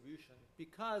distribution,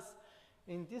 because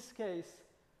in this case,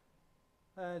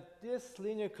 this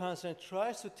linear constraint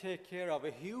tries to take care of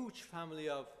a huge family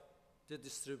of the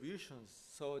distributions.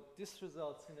 So this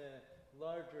results in a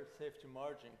larger safety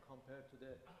margin compared to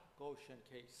the Gaussian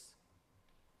case.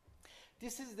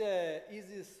 This is the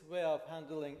easiest way of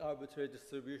handling arbitrary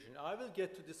distribution. I will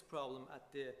get to this problem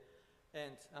at the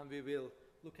end, and we will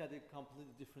look at a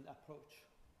completely different approach.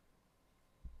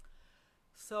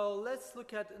 So let's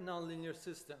look at a nonlinear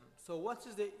system. So what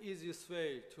is the easiest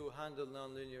way to handle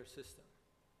nonlinear system?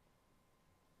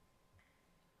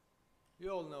 You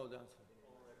all know the answer.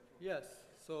 Yes,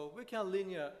 so we can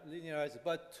linearize it.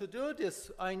 But to do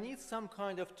this, I need some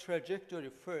kind of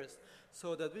trajectory first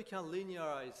so that we can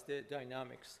linearize the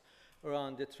dynamics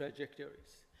around the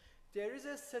trajectories. There is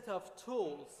a set of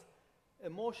tools,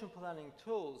 motion planning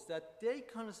tools, that they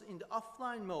in the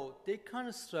offline mode, they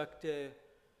construct a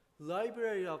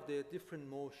library of the different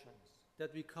motions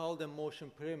that we call them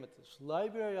motion parameters,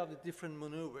 library of the different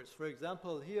maneuvers. For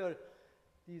example, here,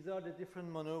 these are the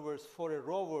different maneuvers for a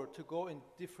rover to go in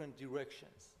different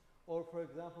directions. Or for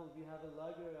example, we have a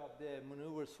library of the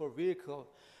maneuvers for vehicle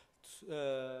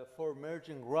for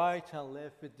merging right and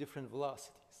left with different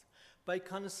velocities. We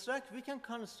can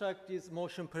construct these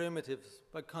motion primitives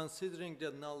by considering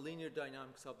the nonlinear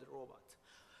dynamics of the robot.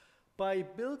 By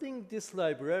building this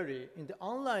library in the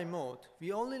online mode,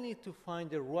 we only need to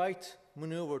find the right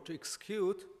maneuver to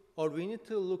execute, or we need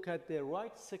to look at the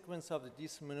right sequence of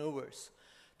these maneuvers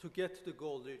to get to the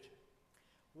goal region.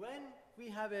 When we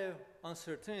have an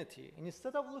uncertainty,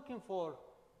 instead of looking for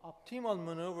optimal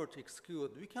maneuver to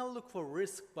execute, we can look for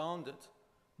risk-bounded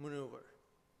maneuver.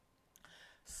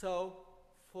 So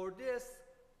for this,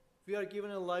 we are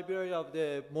given a library of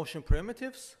the motion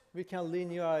primitives. We can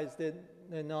linearize the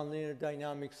nonlinear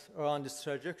dynamics around these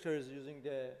trajectories using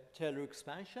the Taylor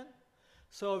expansion.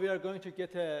 So we are going to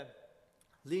get a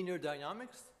linear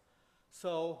dynamics.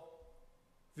 So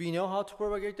we know how to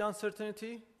propagate the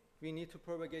uncertainty. We need to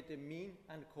propagate the mean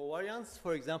and covariance.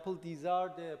 For example, these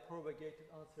are the propagated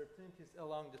uncertainties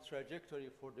along the trajectory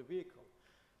for the vehicle.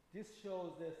 This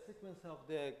shows the sequence of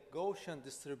the Gaussian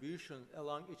distribution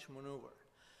along each maneuver.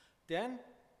 Then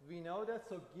we know that,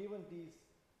 so given these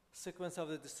sequence of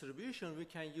the distribution, we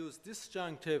can use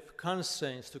disjunctive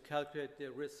constraints to calculate the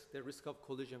risk of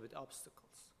collision with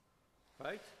obstacles,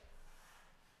 right?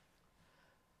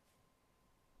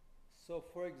 So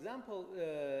for example,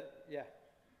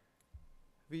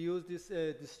 we use these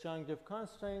disjunctive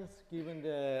constraints given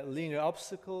the linear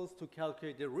obstacles to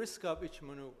calculate the risk of each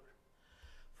maneuver.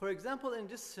 For example, in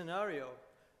this scenario,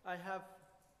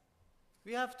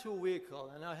 we have two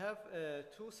vehicles, and I have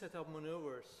two set of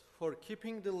maneuvers for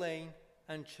keeping the lane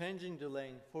and changing the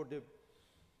lane for the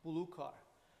blue car.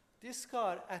 This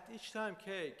car, at each time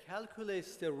k,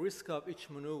 calculates the risk of each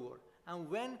maneuver. And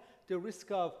when the risk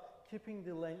of keeping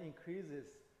the lane increases,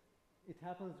 it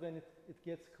happens when it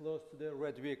gets close to the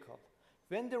red vehicle.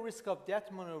 When the risk of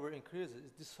that maneuver increases,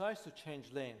 it decides to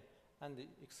change lane and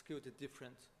execute a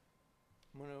different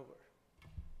maneuver.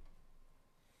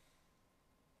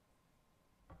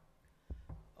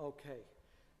 Okay.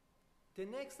 The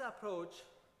next approach,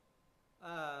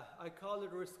 I call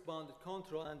it risk-bounded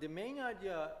control, and the main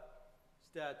idea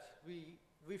is that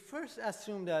we first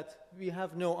assume that we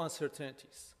have no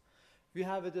uncertainties. We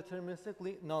have a deterministic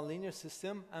nonlinear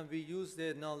system, and we use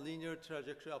the nonlinear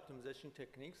trajectory optimization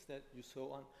techniques that you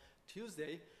saw on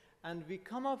Tuesday, and we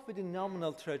come up with a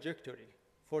nominal trajectory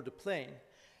for the plane.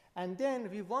 And then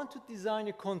we want to design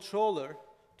a controller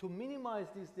to minimize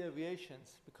these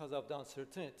deviations because of the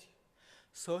uncertainty.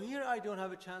 So here I don't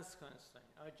have a chance constraint.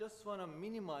 I just want to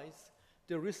minimize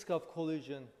the risk of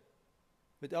collision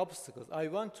with obstacles. I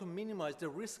want to minimize the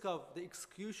risk of the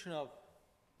execution of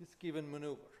this given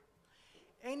maneuver.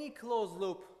 Any closed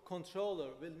loop controller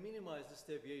will minimize this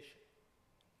deviation.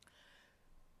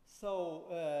 So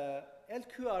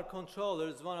LQR controller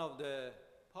is one of the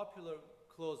popular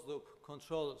closed loop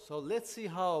controllers. So let's see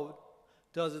how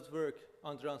does it work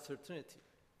under uncertainty.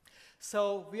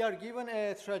 So we are given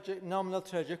a nominal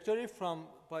trajectory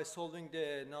by solving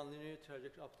the nonlinear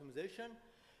trajectory optimization.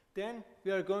 Then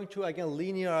we are going to, again,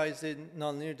 linearize the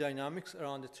nonlinear dynamics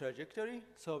around the trajectory.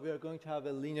 So we are going to have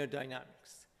a linear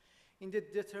dynamics. In the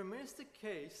deterministic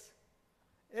case,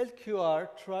 LQR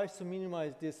tries to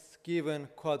minimize this given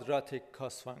quadratic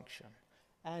cost function.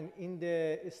 And in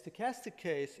the stochastic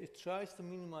case, it tries to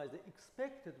minimize the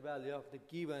expected value of the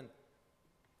given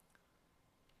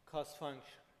cost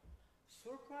function.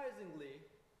 Surprisingly,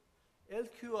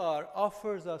 LQR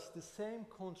offers us the same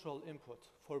control input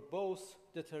for both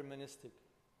deterministic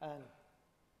and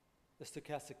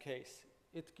stochastic case.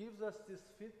 It gives us this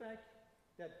feedback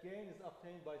that gain is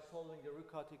obtained by solving the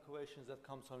Riccati equations that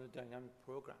comes from the dynamic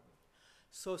programming.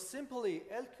 So simply,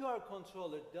 LQR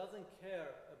controller doesn't care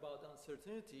about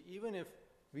uncertainty, even if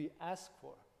we ask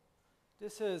for.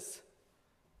 This is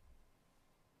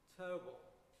terrible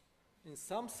in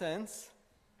some sense,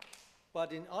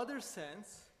 but in other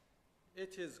sense,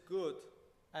 it is good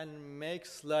and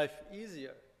makes life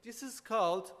easier. This is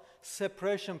called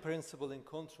separation principle in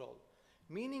control,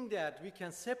 meaning that we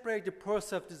can separate the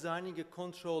process of designing a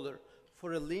controller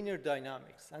for a linear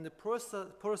dynamics and the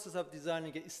process of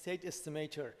designing a state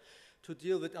estimator to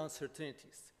deal with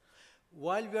uncertainties.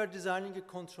 While we are designing a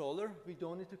controller, we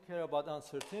don't need to care about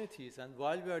uncertainties, and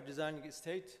while we are designing a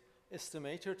state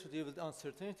estimator to deal with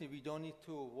uncertainty, we don't need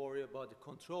to worry about the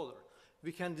controller.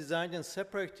 We can design them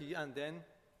separately and then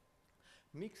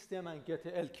mix them and get a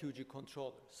LQG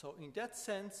controller. So in that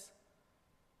sense,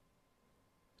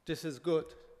 this is good.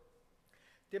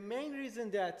 The main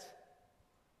reason that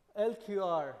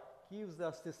LQR gives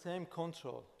us the same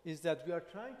control is that we are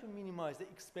trying to minimize the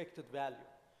expected value.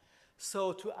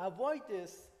 So to avoid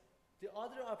this, the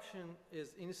other option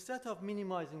is, instead of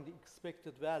minimizing the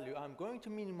expected value, I'm going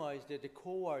to minimize the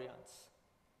covariance.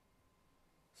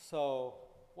 So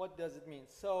what does it mean?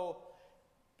 So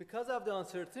because of the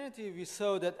uncertainty, we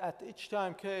saw that at each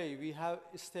time k, we have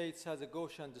states as a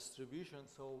Gaussian distribution.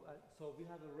 So we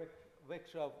have a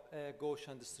vector of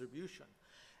Gaussian distribution.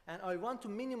 And I want to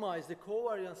minimize the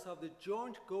covariance of the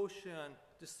joint Gaussian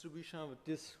distribution of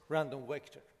this random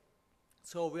vector.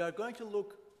 So we are going to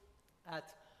look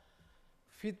at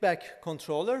feedback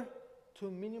controller to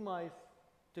minimize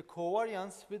the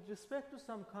covariance with respect to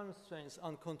some constraints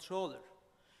on controller.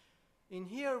 In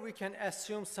here, we can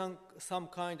assume some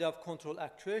kind of control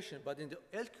actuation, but in the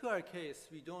LQR case,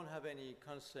 we don't have any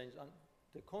constraints on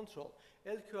the control.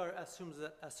 LQR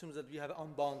assumes that we have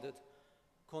unbounded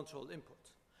control input.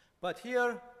 But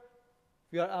here,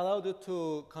 we are allowed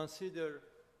to consider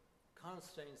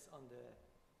constraints on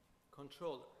the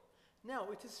controller. Now,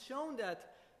 it is shown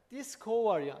that this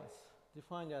covariance,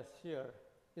 defined as here,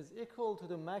 is equal to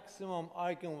the maximum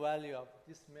eigenvalue of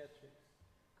this matrix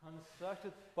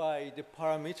constructed by the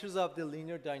parameters of the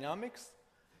linear dynamics,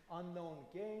 unknown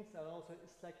gains, and also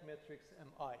slack matrix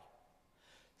Mi.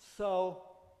 So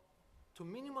to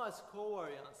minimize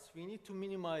covariance, we need to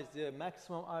minimize the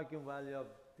maximum eigenvalue of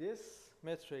this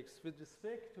matrix with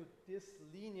respect to this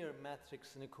linear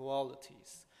matrix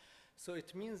inequalities. So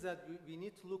it means that we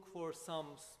need to look for some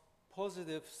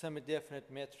positive semi-definite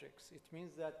matrix. It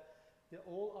means that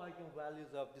all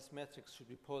eigenvalues of this matrix should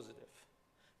be positive.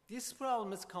 This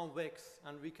problem is convex,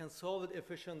 and we can solve it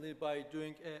efficiently by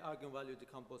doing eigenvalue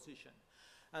decomposition.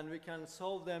 And we can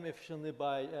solve them efficiently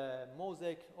by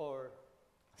mosaic or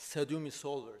Sadumi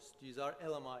solvers. These are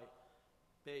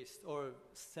LMI-based or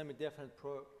semi-definite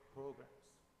programs.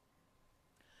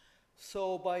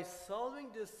 So by solving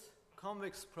this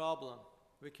convex problem,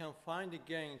 we can find a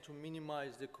gain to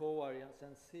minimize the covariance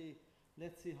and see,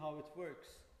 let's see how it works.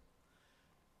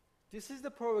 This is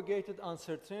the propagated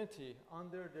uncertainty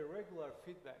under the regular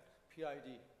feedback,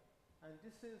 PID. And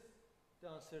this is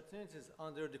the uncertainties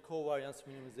under the covariance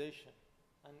minimization.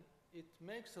 And it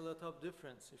makes a lot of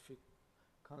difference if you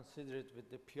consider it with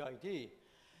the PID.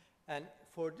 And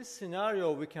for this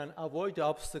scenario, we can avoid the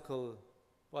obstacle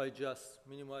by just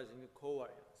minimizing the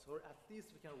covariance, or at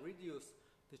least we can reduce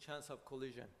the chance of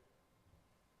collision.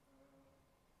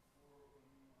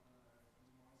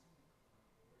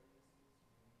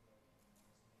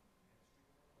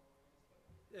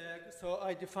 So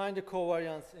I define the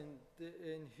covariance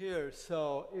in here.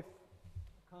 So if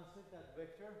consider that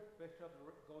vector of the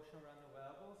Gaussian random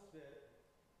variables, where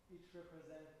each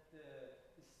represent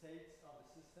the states of the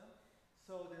system.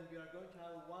 So then we are going to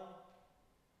have one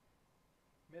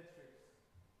matrix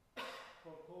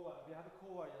for covariance. We have a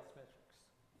covariance matrix.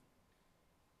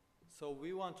 So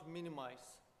we want to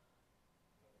minimize.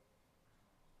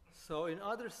 So in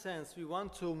other sense, we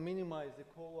want to minimize the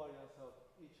covariance of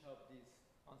each of these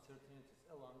uncertainties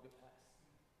along the path.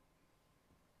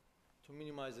 to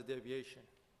minimize the deviation.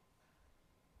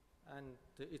 And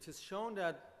it is shown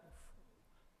that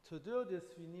to do this,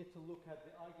 we need to look at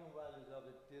the eigenvalues of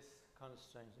this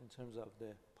constraint in terms of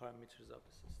the parameters of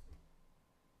the system.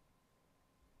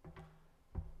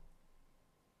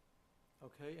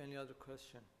 Okay, any other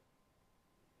question?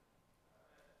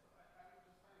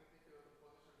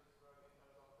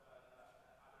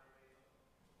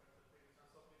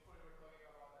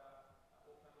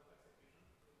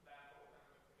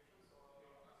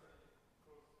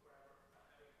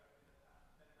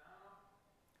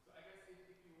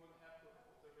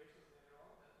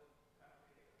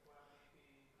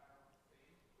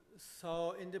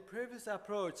 So in the previous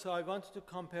approach, so I wanted to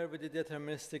compare with the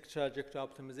deterministic trajectory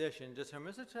optimization.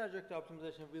 Deterministic trajectory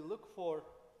optimization, we look for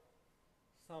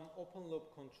some open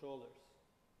loop controllers,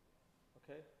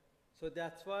 okay? So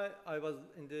that's why I was,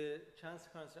 in the chance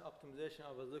constant optimization,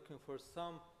 I was looking for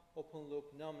some open loop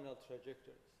nominal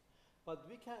trajectories. But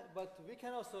we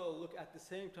can also look at the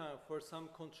same time for some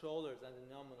controllers and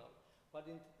the nominal. But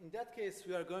in that case,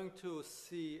 we are going to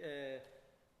see a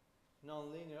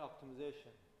nonlinear optimization.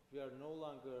 We are no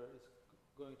longer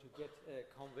going to get a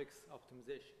convex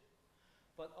optimization.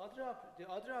 But the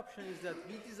other option is that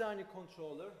we design a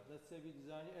controller. Let's say we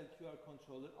design an LQR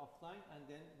controller offline, and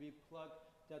then we plug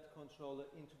that controller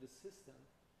into the system.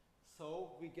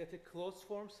 So we get a closed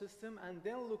form system, and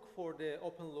then look for the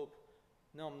open loop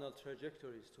nominal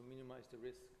trajectories to minimize the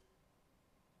risk.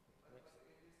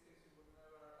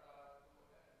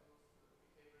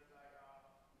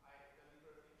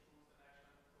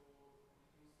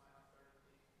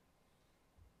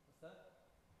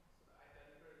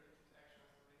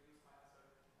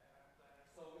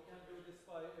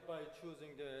 By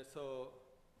choosing the, so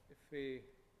if we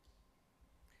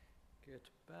get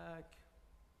back,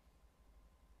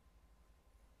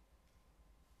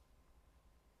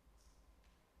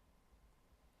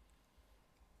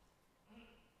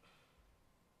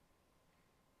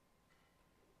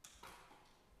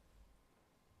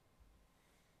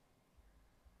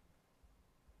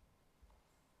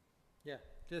 yeah,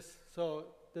 this, so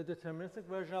the deterministic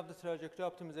version of the trajectory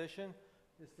optimization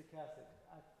is stochastic.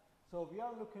 So we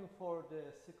are looking for the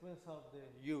sequence of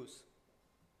the U's.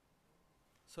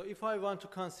 So if I want to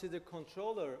consider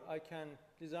controller, I can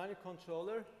design a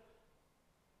controller,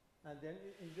 and then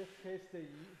in this case,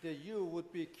 the U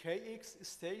would be Kx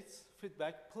states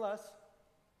feedback plus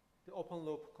the open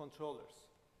loop controllers.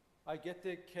 I get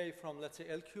the K from, let's say,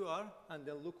 LQR, and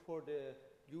then look for the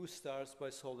U stars by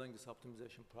solving this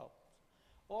optimization problem.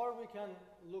 Or we can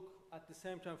look at the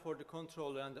same time for the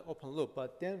controller and the open loop,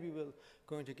 but then we will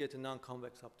going to get a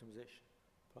non-convex optimization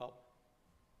problem.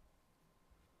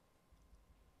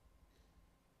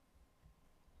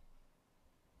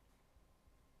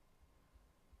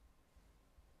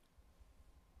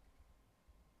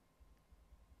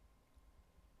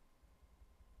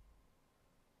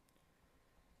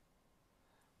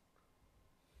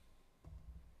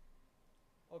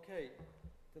 Okay,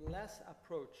 the last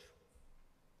approach.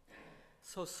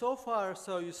 So far,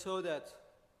 so you saw that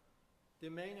the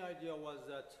main idea was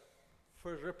that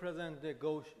first represent the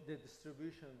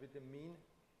distribution with the mean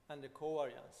and the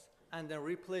covariance, and then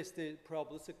replace the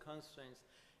probabilistic constraints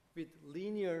with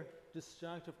linear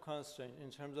disjunctive constraint in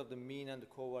terms of the mean and the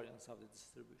covariance of the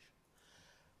distribution.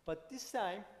 But this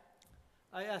time,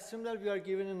 I assume that we are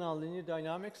given in nonlinear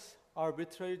dynamics,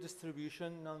 arbitrary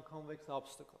distribution, non-convex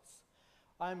obstacles.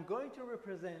 I'm going to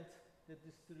represent the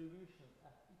distribution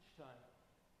at each time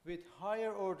with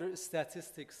higher order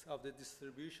statistics of the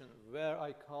distribution, where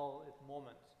I call it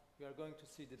moment. We are going to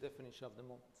see the definition of the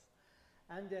moments.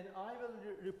 And then I will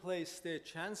replace the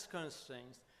chance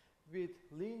constraints with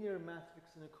linear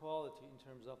matrix inequality in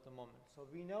terms of the moment. So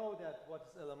we know that what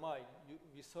is LMI.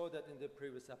 We saw that in the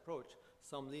previous approach,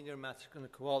 some linear matrix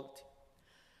inequality.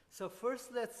 So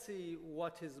first, let's see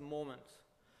what is moment.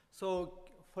 So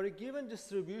for a given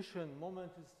distribution,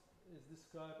 moment is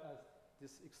described as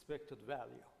this expected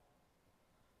value.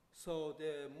 So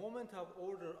the moment of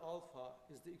order alpha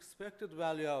is the expected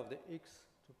value of the x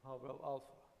to power of alpha.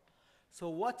 So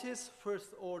what is first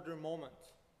order moment?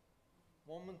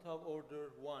 Moment of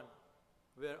order 1,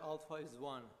 where alpha is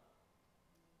 1.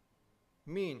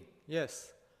 Mean,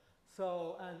 yes.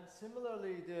 So, and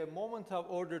similarly, the moment of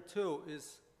order 2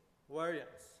 is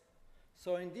variance.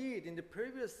 So indeed, in the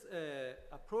previous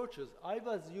approaches, I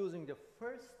was using the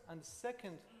first and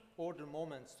second order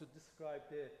moments to describe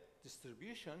the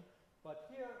distribution, but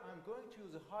here I'm going to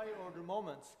use a higher order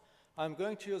moments. I'm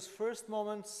going to use first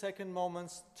moment, second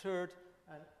moments, third,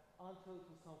 and until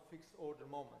to some fixed order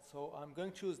moments. So I'm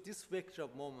going to use this vector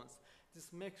of moments, this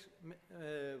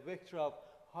vector of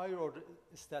higher order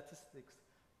statistics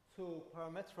to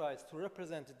parameterize, to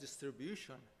represent the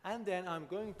distribution, and then I'm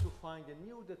going to find a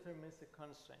new deterministic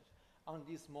constraint on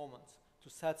these moments to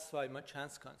satisfy my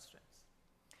chance constraints.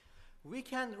 We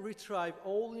can retrieve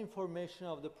all information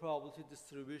of the probability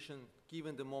distribution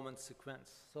given the moment sequence.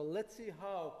 So let's see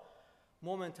how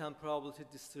moment and probability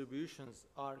distributions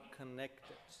are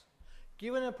connected.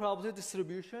 Given a probability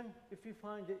distribution, if we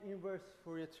find the inverse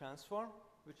Fourier transform,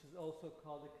 which is also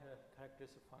called a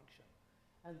characteristic function,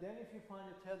 and then if you find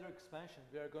a Taylor expansion,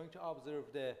 we are going to observe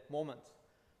the moments.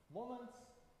 Moments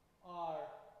are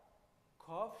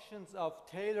coefficients of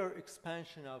Taylor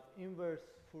expansion of inverse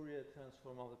Fourier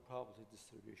transform of the probability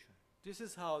distribution. This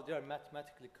is how they are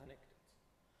mathematically connected.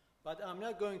 But I'm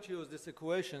not going to use these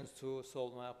equations to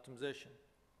solve my optimization.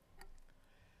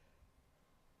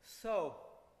 So,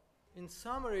 in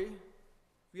summary,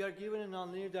 we are given a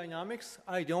nonlinear dynamics.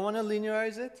 I don't want to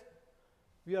linearize it.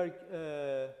 We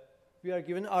are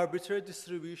given arbitrary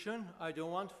distribution. I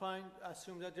don't want to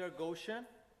assume that they are Gaussian.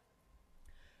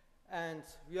 And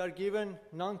we are given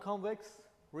non-convex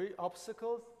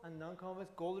obstacles and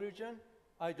non-convex goal region.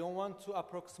 I don't want to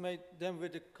approximate them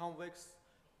with the convex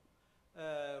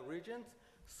regions.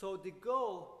 So the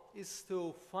goal is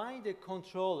to find a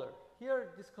controller.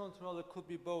 Here, this controller could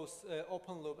be both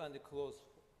open loop and a closed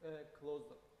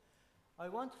loop. I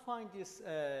want to find these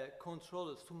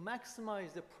controllers to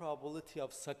maximize the probability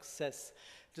of success.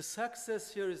 The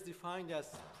success here is defined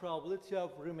as probability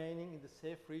of remaining in the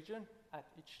safe region at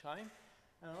each time,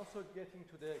 and also getting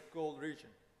to the goal region.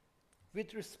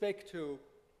 With respect to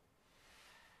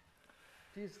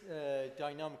these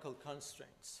dynamical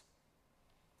constraints.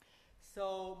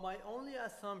 So my only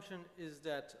assumption is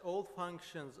that all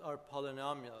functions are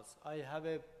polynomials. I have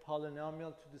a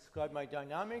polynomial to describe my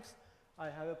dynamics. I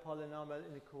have a polynomial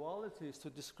inequalities to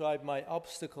describe my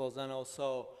obstacles and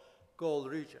also goal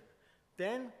region.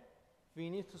 Then we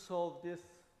need to solve this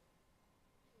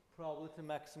probability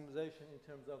maximization in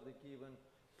terms of the given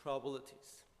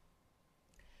probabilities.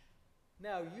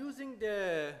 Now, using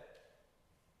the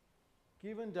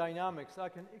given dynamics, I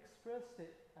can express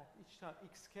it at each time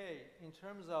xk in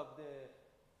terms of the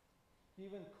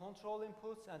given control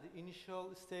inputs and the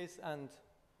initial states and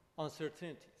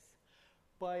uncertainties.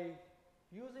 By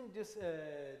using this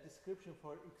description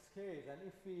for xk's, and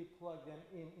if we plug them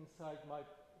inside my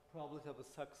probability of a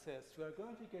success, we are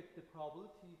going to get the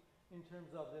probability in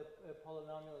terms of the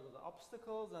polynomial of the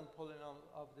obstacles and polynomial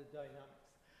of the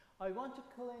dynamics. I want to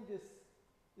claim this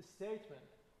statement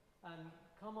and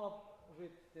come up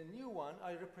with the new one.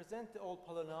 I represent the old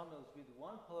polynomials with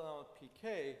one polynomial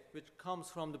pk, which comes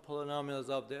from the polynomials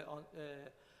of the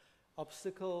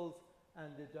obstacles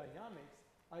and the dynamics.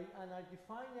 And I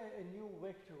define a new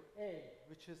vector A,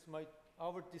 which is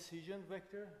our decision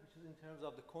vector, which is in terms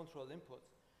of the control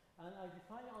inputs. And I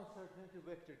define uncertainty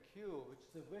vector Q, which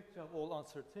is the vector of all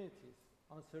uncertainties,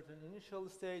 uncertain initial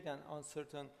state and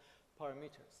uncertain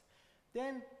parameters.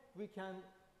 Then we can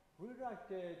rewrite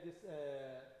this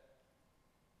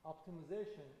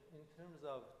optimization in terms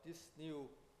of this new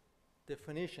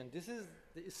definition. This is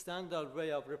the standard way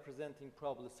of representing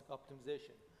probabilistic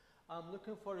optimization. I'm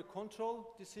looking for a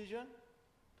control decision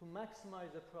to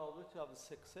maximize the probability of the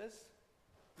success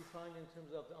defined in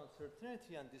terms of the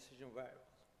uncertainty and decision variables.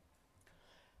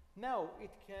 Now,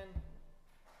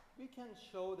 we can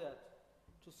show that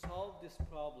to solve this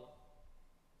problem,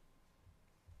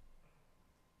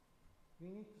 we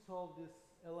need to solve this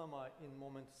LMI in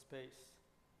moment space.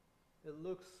 It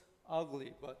looks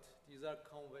ugly, but these are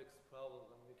convex problems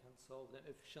and we can solve them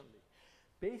efficiently.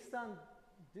 Based on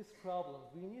this problem,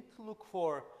 we need to look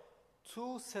for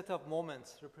two set of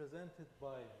moments represented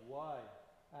by y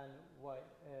and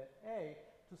a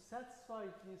to satisfy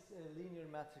these linear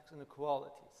matrix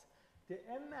inequalities. The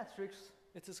M matrix,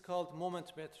 it is called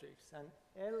moment matrix, and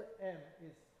LM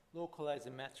is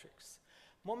localizing matrix.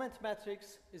 Moment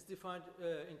matrix is defined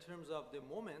in terms of the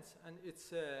moments, and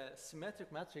it's a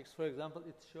symmetric matrix. For example,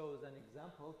 it shows an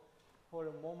example for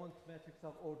a moment matrix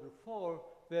of order 4,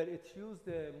 where it used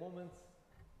the moments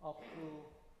up to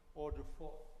order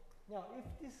 4. Now, if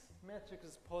this matrix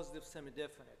is positive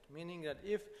semi-definite, meaning that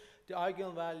if the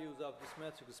eigenvalues of this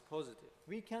matrix is positive,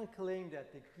 we can claim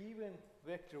that the given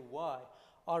vector y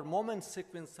are moment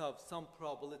sequence of some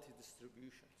probability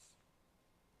distributions.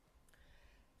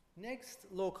 Next,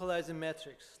 localizing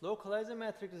matrix. Localizing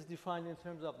matrix is defined in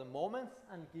terms of the moments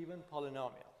and given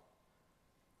polynomial.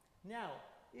 Now,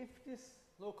 if this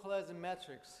localizing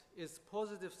matrix is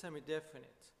positive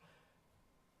semi-definite,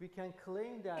 we can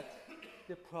claim that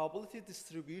the probability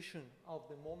distribution of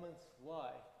the moments y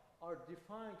are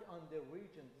defined on the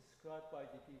region described by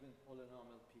the given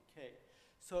polynomial pk.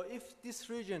 So if this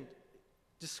region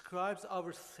describes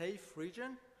our safe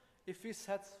region, if we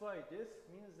satisfy this,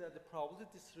 means that the probability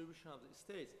distribution of the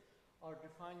states are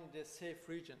defined in the safe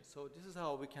region. So this is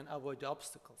how we can avoid the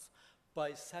obstacles,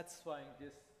 by satisfying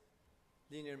this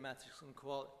linear matrix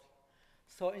inequality.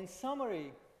 So in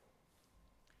summary,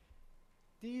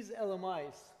 these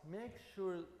LMIs make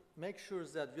sure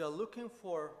that we are looking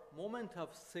for moment of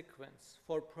sequence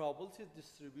for probability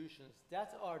distributions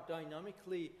that are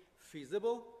dynamically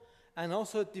feasible and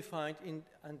also defined in,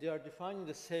 and they are defined in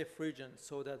the safe region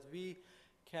so that we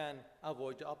can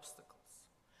avoid the obstacles.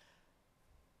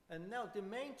 And now the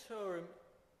main term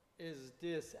is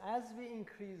this: as we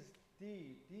increase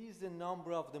D is the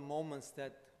number of the moments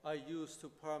that I use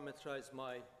to parameterize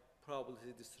my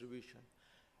probability distribution.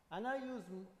 And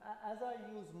as I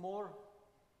use more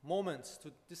moments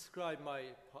to describe my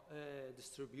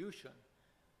distribution,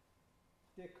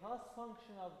 the cost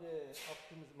function of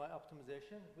my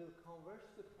optimization will converge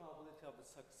the probability of the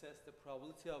success, the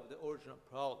probability of the original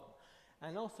problem.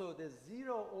 And also the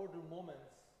zero order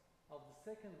moments of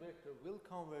the second vector will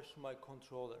converge to my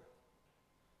controller.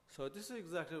 So this is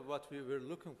exactly what we were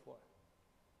looking for.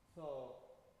 So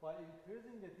by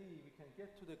increasing the D, we can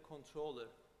get to the controller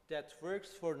that works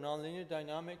for nonlinear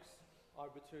dynamics,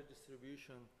 arbitrary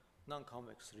distribution,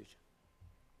 non-convex region.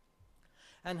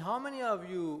 And how many of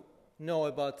you know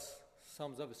about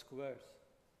sums of squares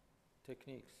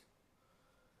techniques?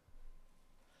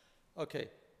 Okay,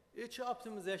 each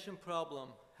optimization problem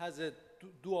has a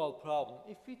dual problem.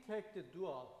 If we take the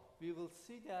dual, we will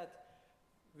see that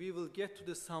we will get to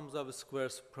the sums of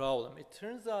squares problem. It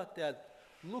turns out that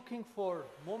looking for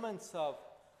moments of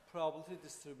probability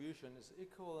distribution is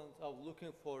equivalent of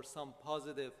looking for some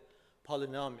positive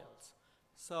polynomials.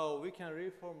 So we can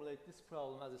reformulate this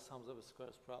problem as a sums of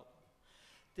squares problem.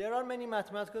 There are many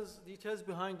mathematical details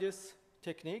behind these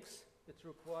techniques. It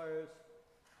requires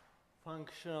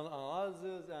functional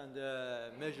analysis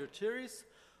and measure theories.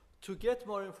 To get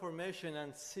more information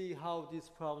and see how these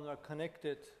problems are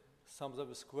connected, sums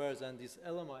of squares and these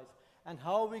LMIs, and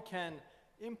how we can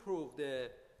improve the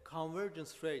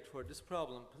convergence rate for this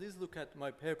problem, please look at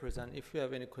my papers, and if you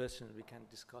have any questions, we can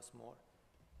discuss more.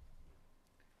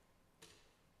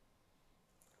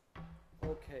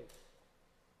 Okay.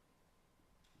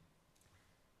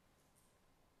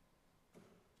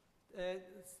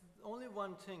 Only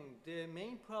one thing, the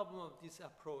main problem of this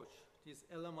approach, this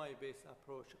LMI-based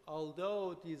approach,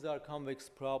 although these are convex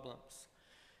problems,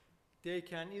 they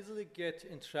can easily get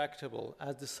intractable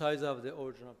as the size of the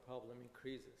original problem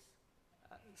increases.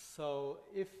 So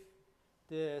if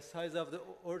the size of the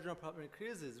original problem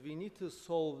increases, we need to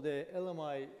solve the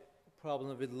LMI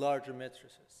problem with larger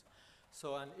matrices.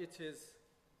 So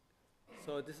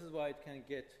this is why it can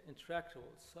get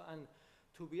intractable. So, and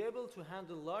to be able to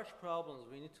handle large problems,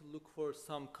 we need to look for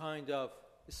some kind of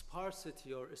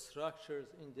sparsity or structures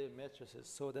in the matrices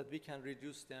so that we can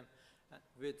reduce them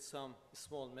with some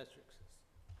small matrices.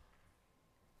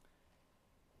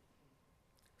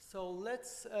 So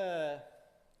let's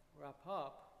wrap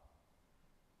up.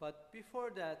 But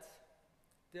before that,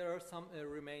 there are some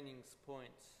remaining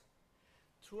points.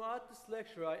 Throughout this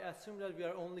lecture, I assume that we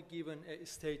are only given a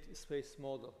state space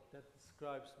model that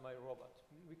describes my robot.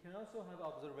 We can also have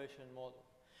observation model.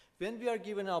 When we are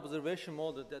given an observation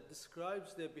model that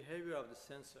describes the behavior of the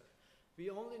sensor, we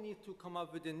only need to come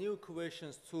up with the new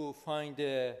equations to find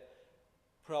the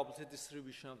probability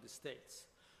distribution of the states.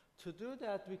 To do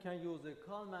that, we can use a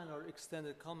Kalman or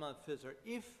extended Kalman filter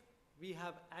if we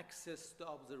have access to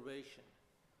observation.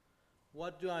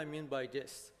 What do I mean by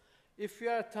this? If we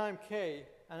are at time k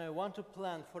and I want to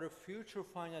plan for a future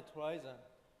finite horizon,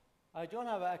 I don't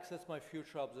have access to my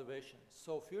future observations.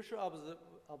 So future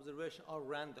observations are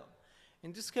random.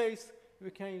 In this case, we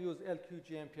can use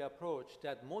LQGMP approach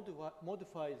that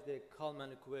modifies the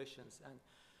Kalman equations and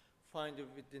find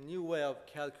with the new way of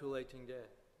calculating the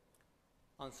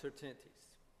uncertainties.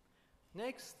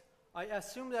 Next, I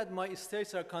assume that my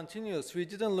states are continuous. We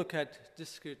didn't look at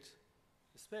discrete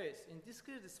space. In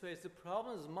discrete space, the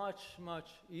problem is much, much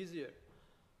easier.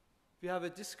 We have a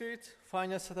discrete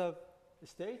finite set of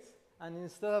states, and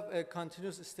instead of a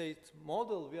continuous state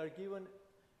model, we are given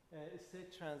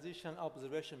state transition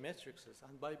observation matrices.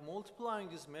 And by multiplying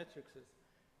these matrices,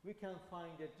 we can find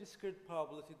the discrete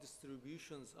probability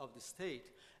distributions of the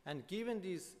state. And given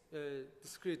these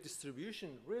discrete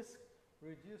distribution, risk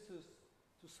reduces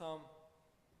to some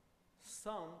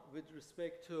sum with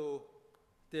respect to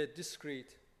the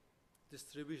discrete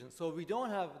distribution. So we don't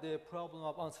have the problem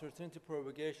of uncertainty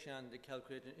propagation and the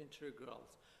calculated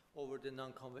integrals over the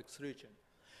non-convex region.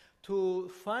 To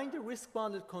find the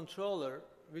risk-bounded controller,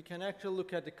 we can actually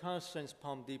look at the constraints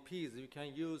POM-DPs. We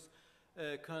can use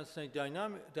constraint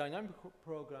dynamic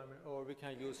programming, or we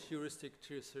can use heuristic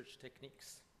tree search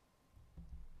techniques.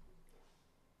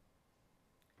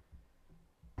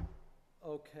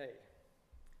 Okay.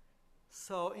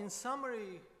 So in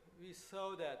summary, we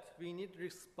saw that we need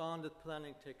responded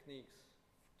planning techniques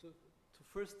to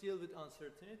first deal with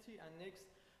uncertainty, and next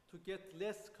to get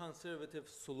less conservative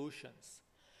solutions.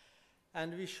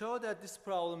 And we show that this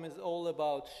problem is all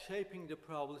about shaping the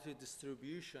probability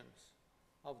distributions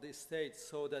of the states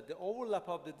so that the overlap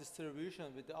of the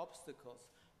distribution with the obstacles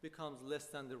becomes less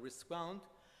than the risk bound.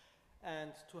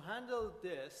 And to handle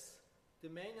this, the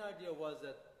main idea was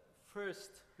that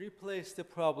first replace the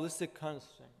probabilistic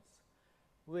constraints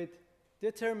with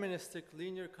deterministic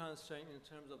linear constraint in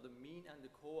terms of the mean and the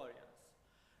covariance.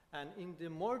 And in the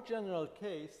more general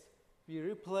case,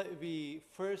 we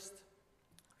first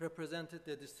represented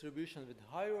the distribution with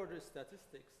higher order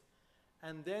statistics,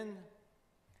 and then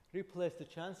replace the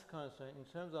chance constraint in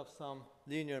terms of some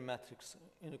linear matrix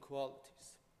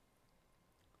inequalities.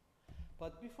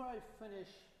 But before I finish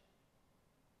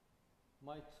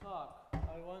my talk,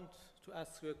 I want to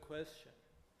ask you a question.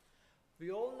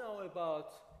 We all know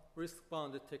about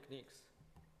risk-bounded techniques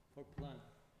for planning.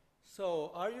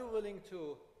 So are you willing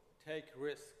to take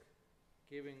risk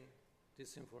giving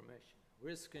this information?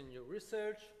 Risk in your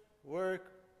research,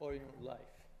 work, or in your life?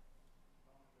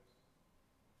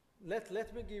 Let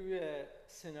me give you a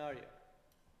scenario.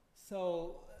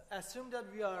 So assume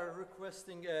that we are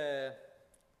requesting a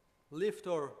Lyft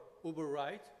or Uber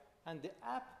ride, and the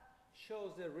app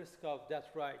shows the risk of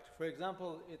that ride. For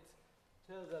example, it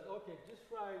tells that, okay, this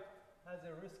ride has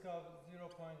a risk of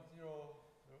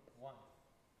 0.01.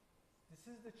 This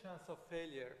is the chance of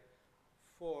failure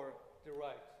for the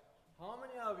ride. How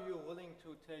many of you are willing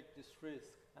to take this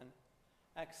risk and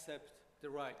accept the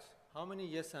ride? How many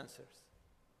yes answers?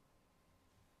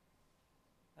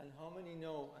 And how many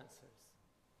no answers?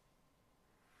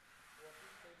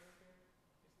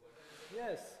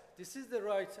 Yes, this is the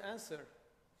right answer.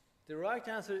 The right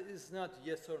answer is not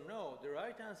yes or no. The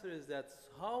right answer is that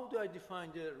how do I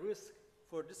define the risk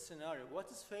for this scenario? What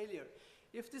is failure?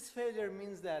 If this failure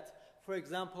means that, for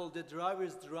example, the driver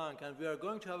is drunk and we are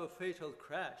going to have a fatal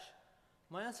crash,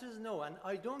 my answer is no, and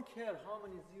I don't care how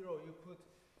many zero you put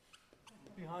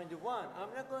behind the one.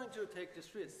 I'm not going to take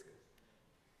this risk.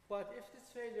 But if this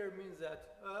failure means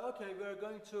that, okay, we are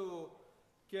going to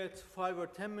get 5 or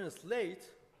 10 minutes late,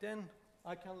 then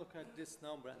I can look at this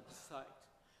number and decide.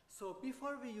 So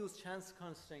before we use chance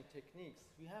constraint techniques,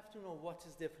 we have to know what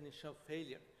is definition of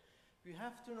failure. We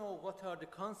have to know what are the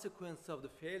consequences of the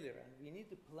failure, and we need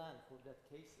a plan for that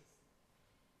cases.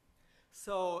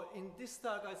 So in this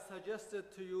talk, I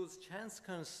suggested to use chance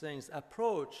constraints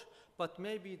approach, but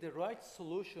maybe the right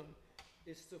solution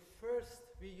is to first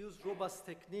we use robust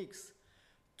techniques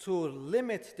to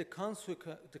limit the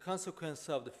consequence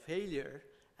of the failure,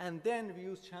 and then we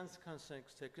use chance constraint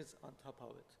techniques on top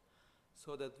of it,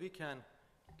 so that we can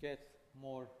get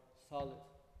more solid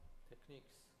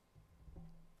techniques.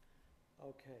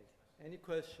 Okay, any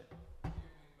question? What do you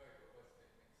mean by robust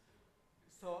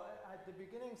techniques? So at the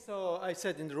beginning, I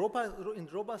said in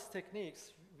robust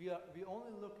techniques, we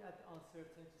only look at the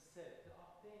uncertainty set. The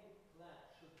obtained plan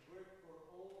should work for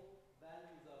all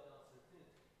values of the uncertainty.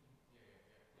 Yeah.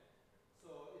 So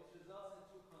it results in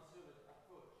two conservative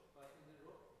approach. But in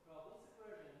the probabilistic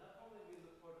version, not only we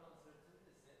look for the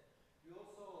uncertainty set, we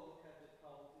also look at the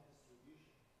probability distribution.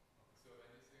 Okay, so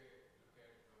when you say look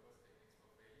at robust techniques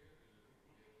for failure, we are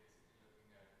basically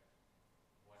looking at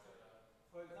what are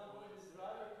For example, in the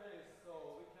driver case,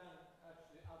 so we can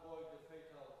actually avoid the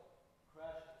fatal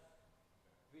crashes.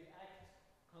 We act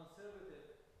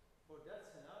conservative for that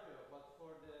scenario, but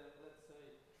for the, let's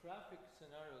say, traffic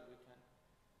scenarios, we can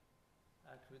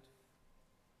act with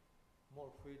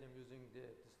more freedom using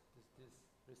these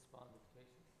responded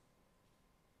cases.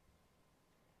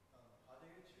 How do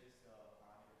you choose the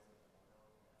parameters of the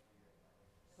model after you apply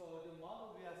it? So the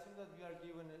model, we assume that we are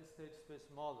given a state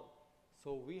space model.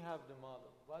 So we have the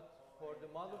model. But for the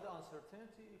model, the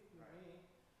uncertainty, if you mean,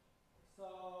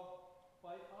 so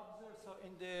by observe, so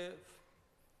in the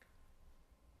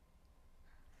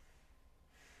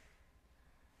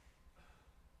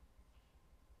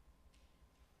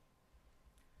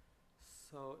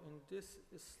this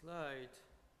slide,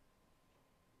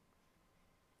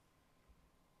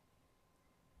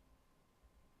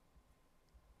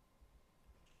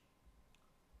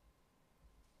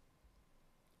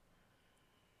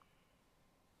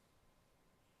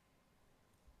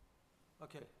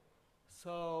 okay,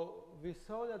 so we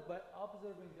saw that by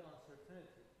observing the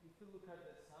uncertainty, if you look at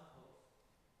the samples,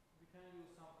 we can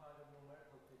use some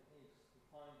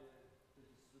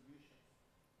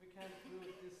can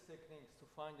use these techniques to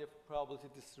find the probability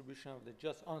distribution of the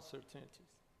just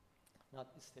uncertainties,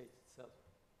 not the state itself.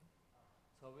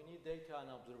 So we need data and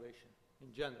observation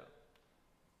in general.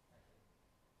 Thank you.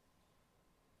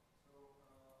 So,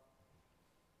 I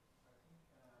think what you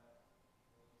said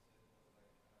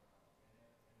was like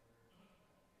whenever going to be a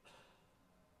disaster,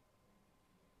 you should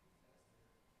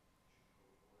go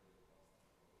for a robust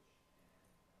approach and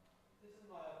This is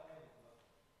my opinion. But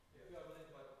if you yeah. are willing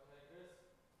to digress,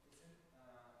 Isn't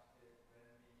when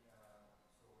we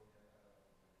so in the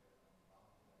like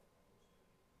bounded approach, like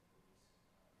the risk,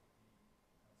 if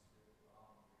we consider the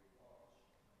bound very large,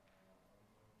 are we going to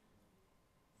be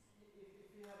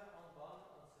if you have an unbounded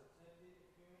uncertainty,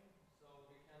 if you mean, so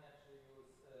we can actually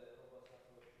use robust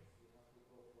approaches. We have to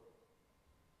go for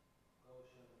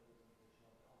Gaussian representation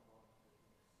of the unbounded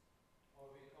techniques. Or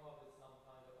we come up with some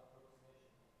kind of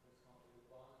approximation that corresponds to the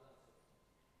bounded uncertainty.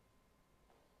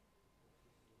 This is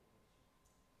the question.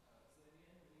 So in the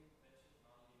end, when you mentioned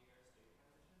nonlinear state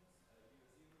transitions, you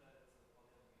assume that it's a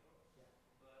polynomial. Yeah.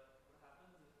 But what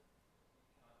happens if you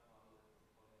cannot model it as a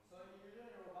polynomial? So usually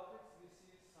in robotics, we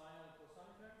see sine and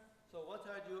cosine terms. So what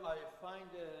I do, I find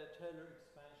the Taylor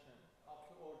expansion up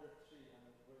to order 3 and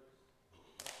it works.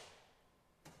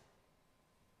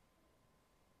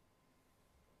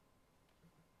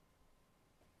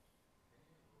 Can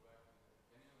you go back to the,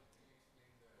 can you explain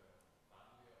the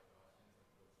family of Gaussians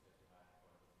approach that you had for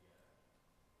the PRM?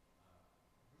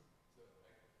 So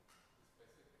like the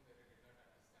specific thing that I did not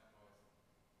understand was,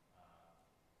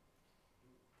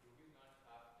 do we not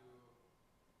have to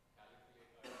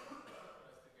calculate for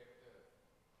us to get the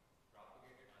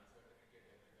propagated uncertainty at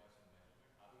every Gaussian measurement?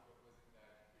 Are we proposing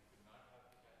that we do not have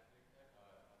to calculate that, or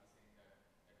are we saying that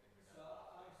that can be done? So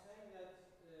I'm saying that,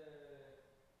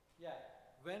 yeah,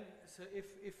 so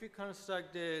if we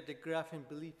construct the graph in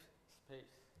belief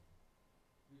space,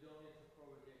 we don't need to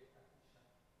propagate at each time.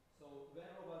 So when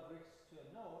robot reaches to a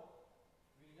node,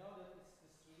 we know that its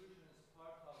distribution is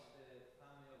part of the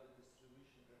family of the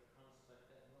distribution that construct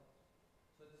that node.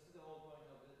 So this is the whole point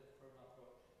of the firm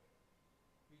approach.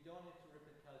 We don't need to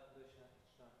repeat calculation at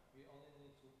each time. We only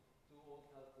need to do all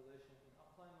calculation in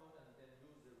offline mode and then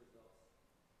use the results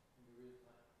in the real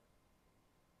time.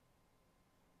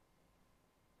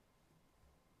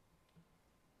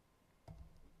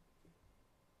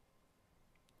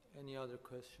 Any other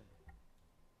question? I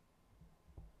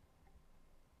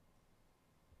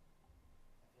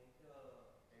think the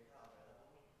data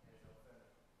available is often limited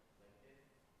compared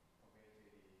to the size of the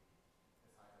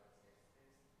state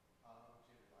space. How would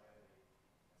you reliably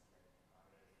estimate the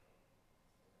probability of,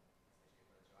 especially for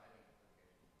the driving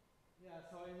application? Yeah,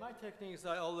 so in my techniques,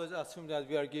 I always assume that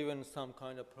we are given some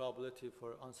kind of probability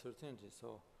for uncertainty.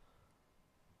 So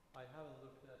I haven't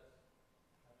looked at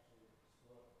actually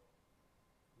explore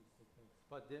these techniques.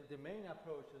 But the main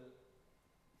approach is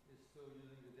still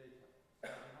using the data.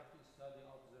 So you have to study,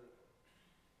 observe.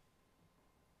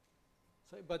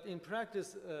 So, but in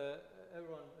practice,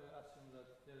 everyone assumes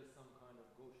that there is some kind of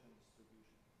Gaussian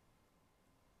distribution.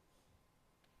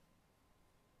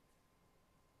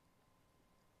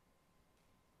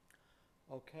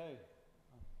 Okay.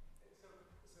 So I'm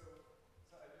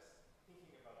just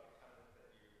thinking about the comment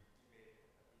that you made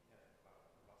at the end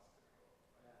about robust control,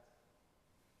 right? Yeah.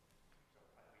 Which I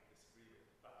highly disagree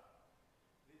with. But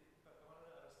I wanted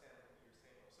to understand what you're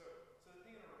saying. So the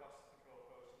thing in a robust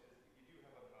control approach is if you do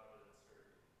have unbounded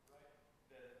uncertainty, right?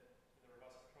 Then in the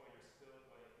robust control, you're still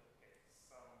going to pick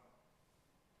some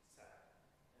set.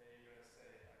 And then you're going to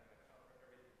say, I'm going to account for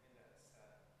everything in that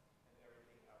set, and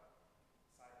everything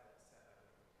outside that set, I'm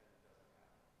going to pretend it doesn't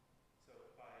happen. So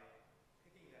by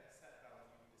picking that set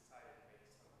value, you decided to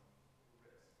make some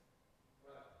risk.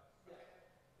 Right. Yeah.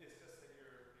 It's just that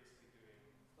you're basically doing.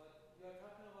 But you are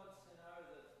talking about scenarios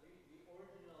that we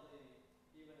originally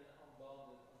given an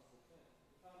unbounded uncertainty.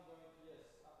 If I'm going to, yes,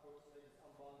 approximate this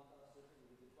unbounded uncertainty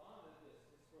with the bounded, yes,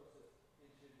 this process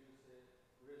introduces a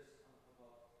risk on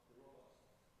top of the robustness.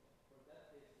 Yeah, for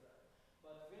that case, right.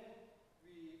 But when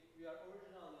we are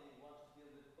originally want to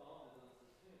deal with bounded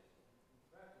uncertainty, in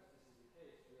practice this is the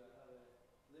case, we have a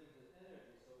limited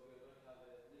energy, so we are going to have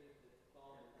a limited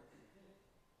bounded uncertainty.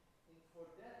 And for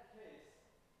that case,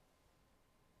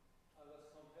 I was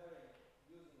comparing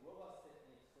using robust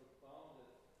techniques for bounded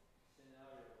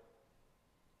scenario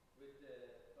with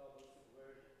the probable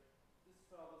subversion. This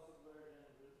probable subversion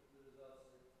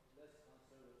results are less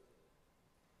conservative.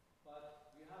 But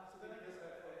we have to So then I guess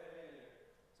prepare for failure.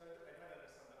 So I try to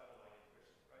understand the underlying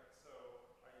equation, right? So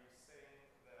are you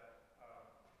saying that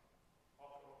often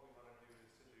what we want to do is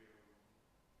to do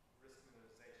risk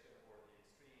minimization, or the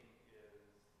extreme is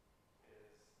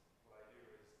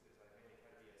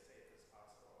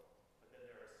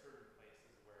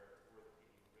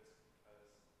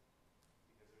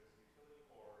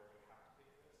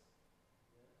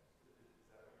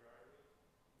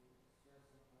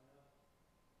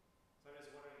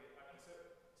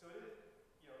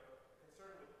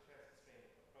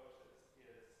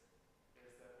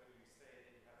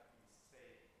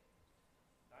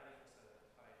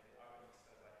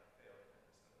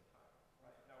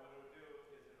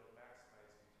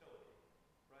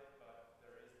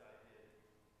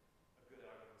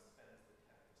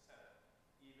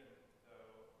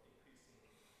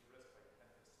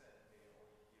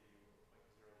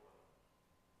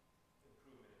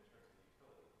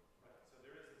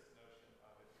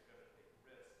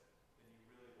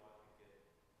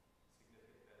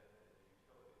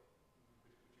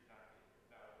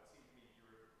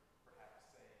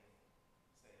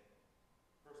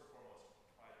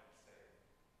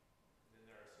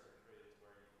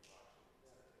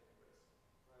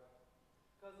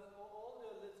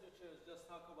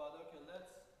about, okay,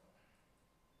 let's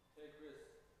take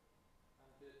risks and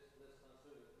get less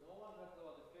conservative. No one talks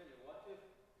about the failure. What if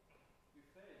you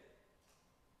fail?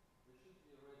 We should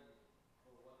be ready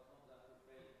for what comes after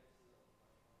failing. So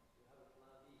you have a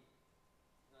plan B,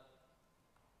 not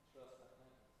trust that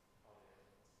mechanism.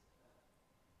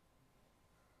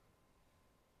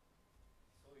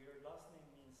 So your last name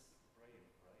means brave,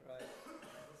 right? Right.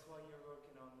 That's why you're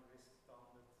working on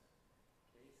risk-bounded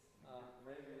case. You're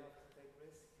brave Maybe. enough to take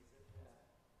risk, is it? Yeah.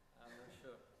 I'm not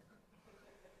sure. It's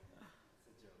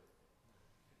a joke.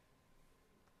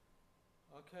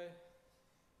 Okay,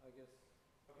 I guess.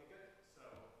 Okay, good. So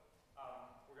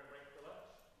we're going to break for lunch,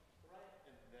 right?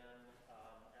 And then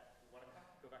at 1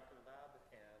 o'clock, go back to the lab,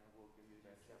 and we'll give you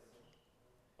the chance.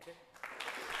 Okay.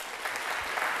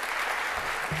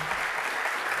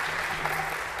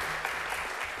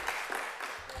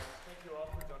 Thank you all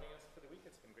for joining us for the week.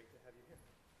 It's been great to have you here.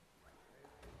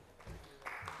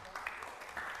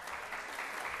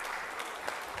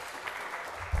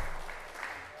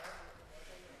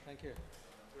 Thank you.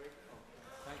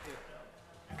 Thank you.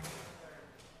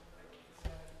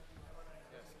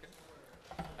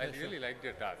 I Yes, sir. really liked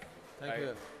your talk. Thank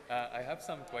you. I have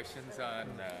some questions on.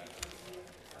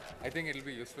 I think it'll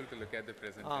be useful to look at the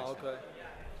presentation. Okay.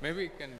 Maybe you can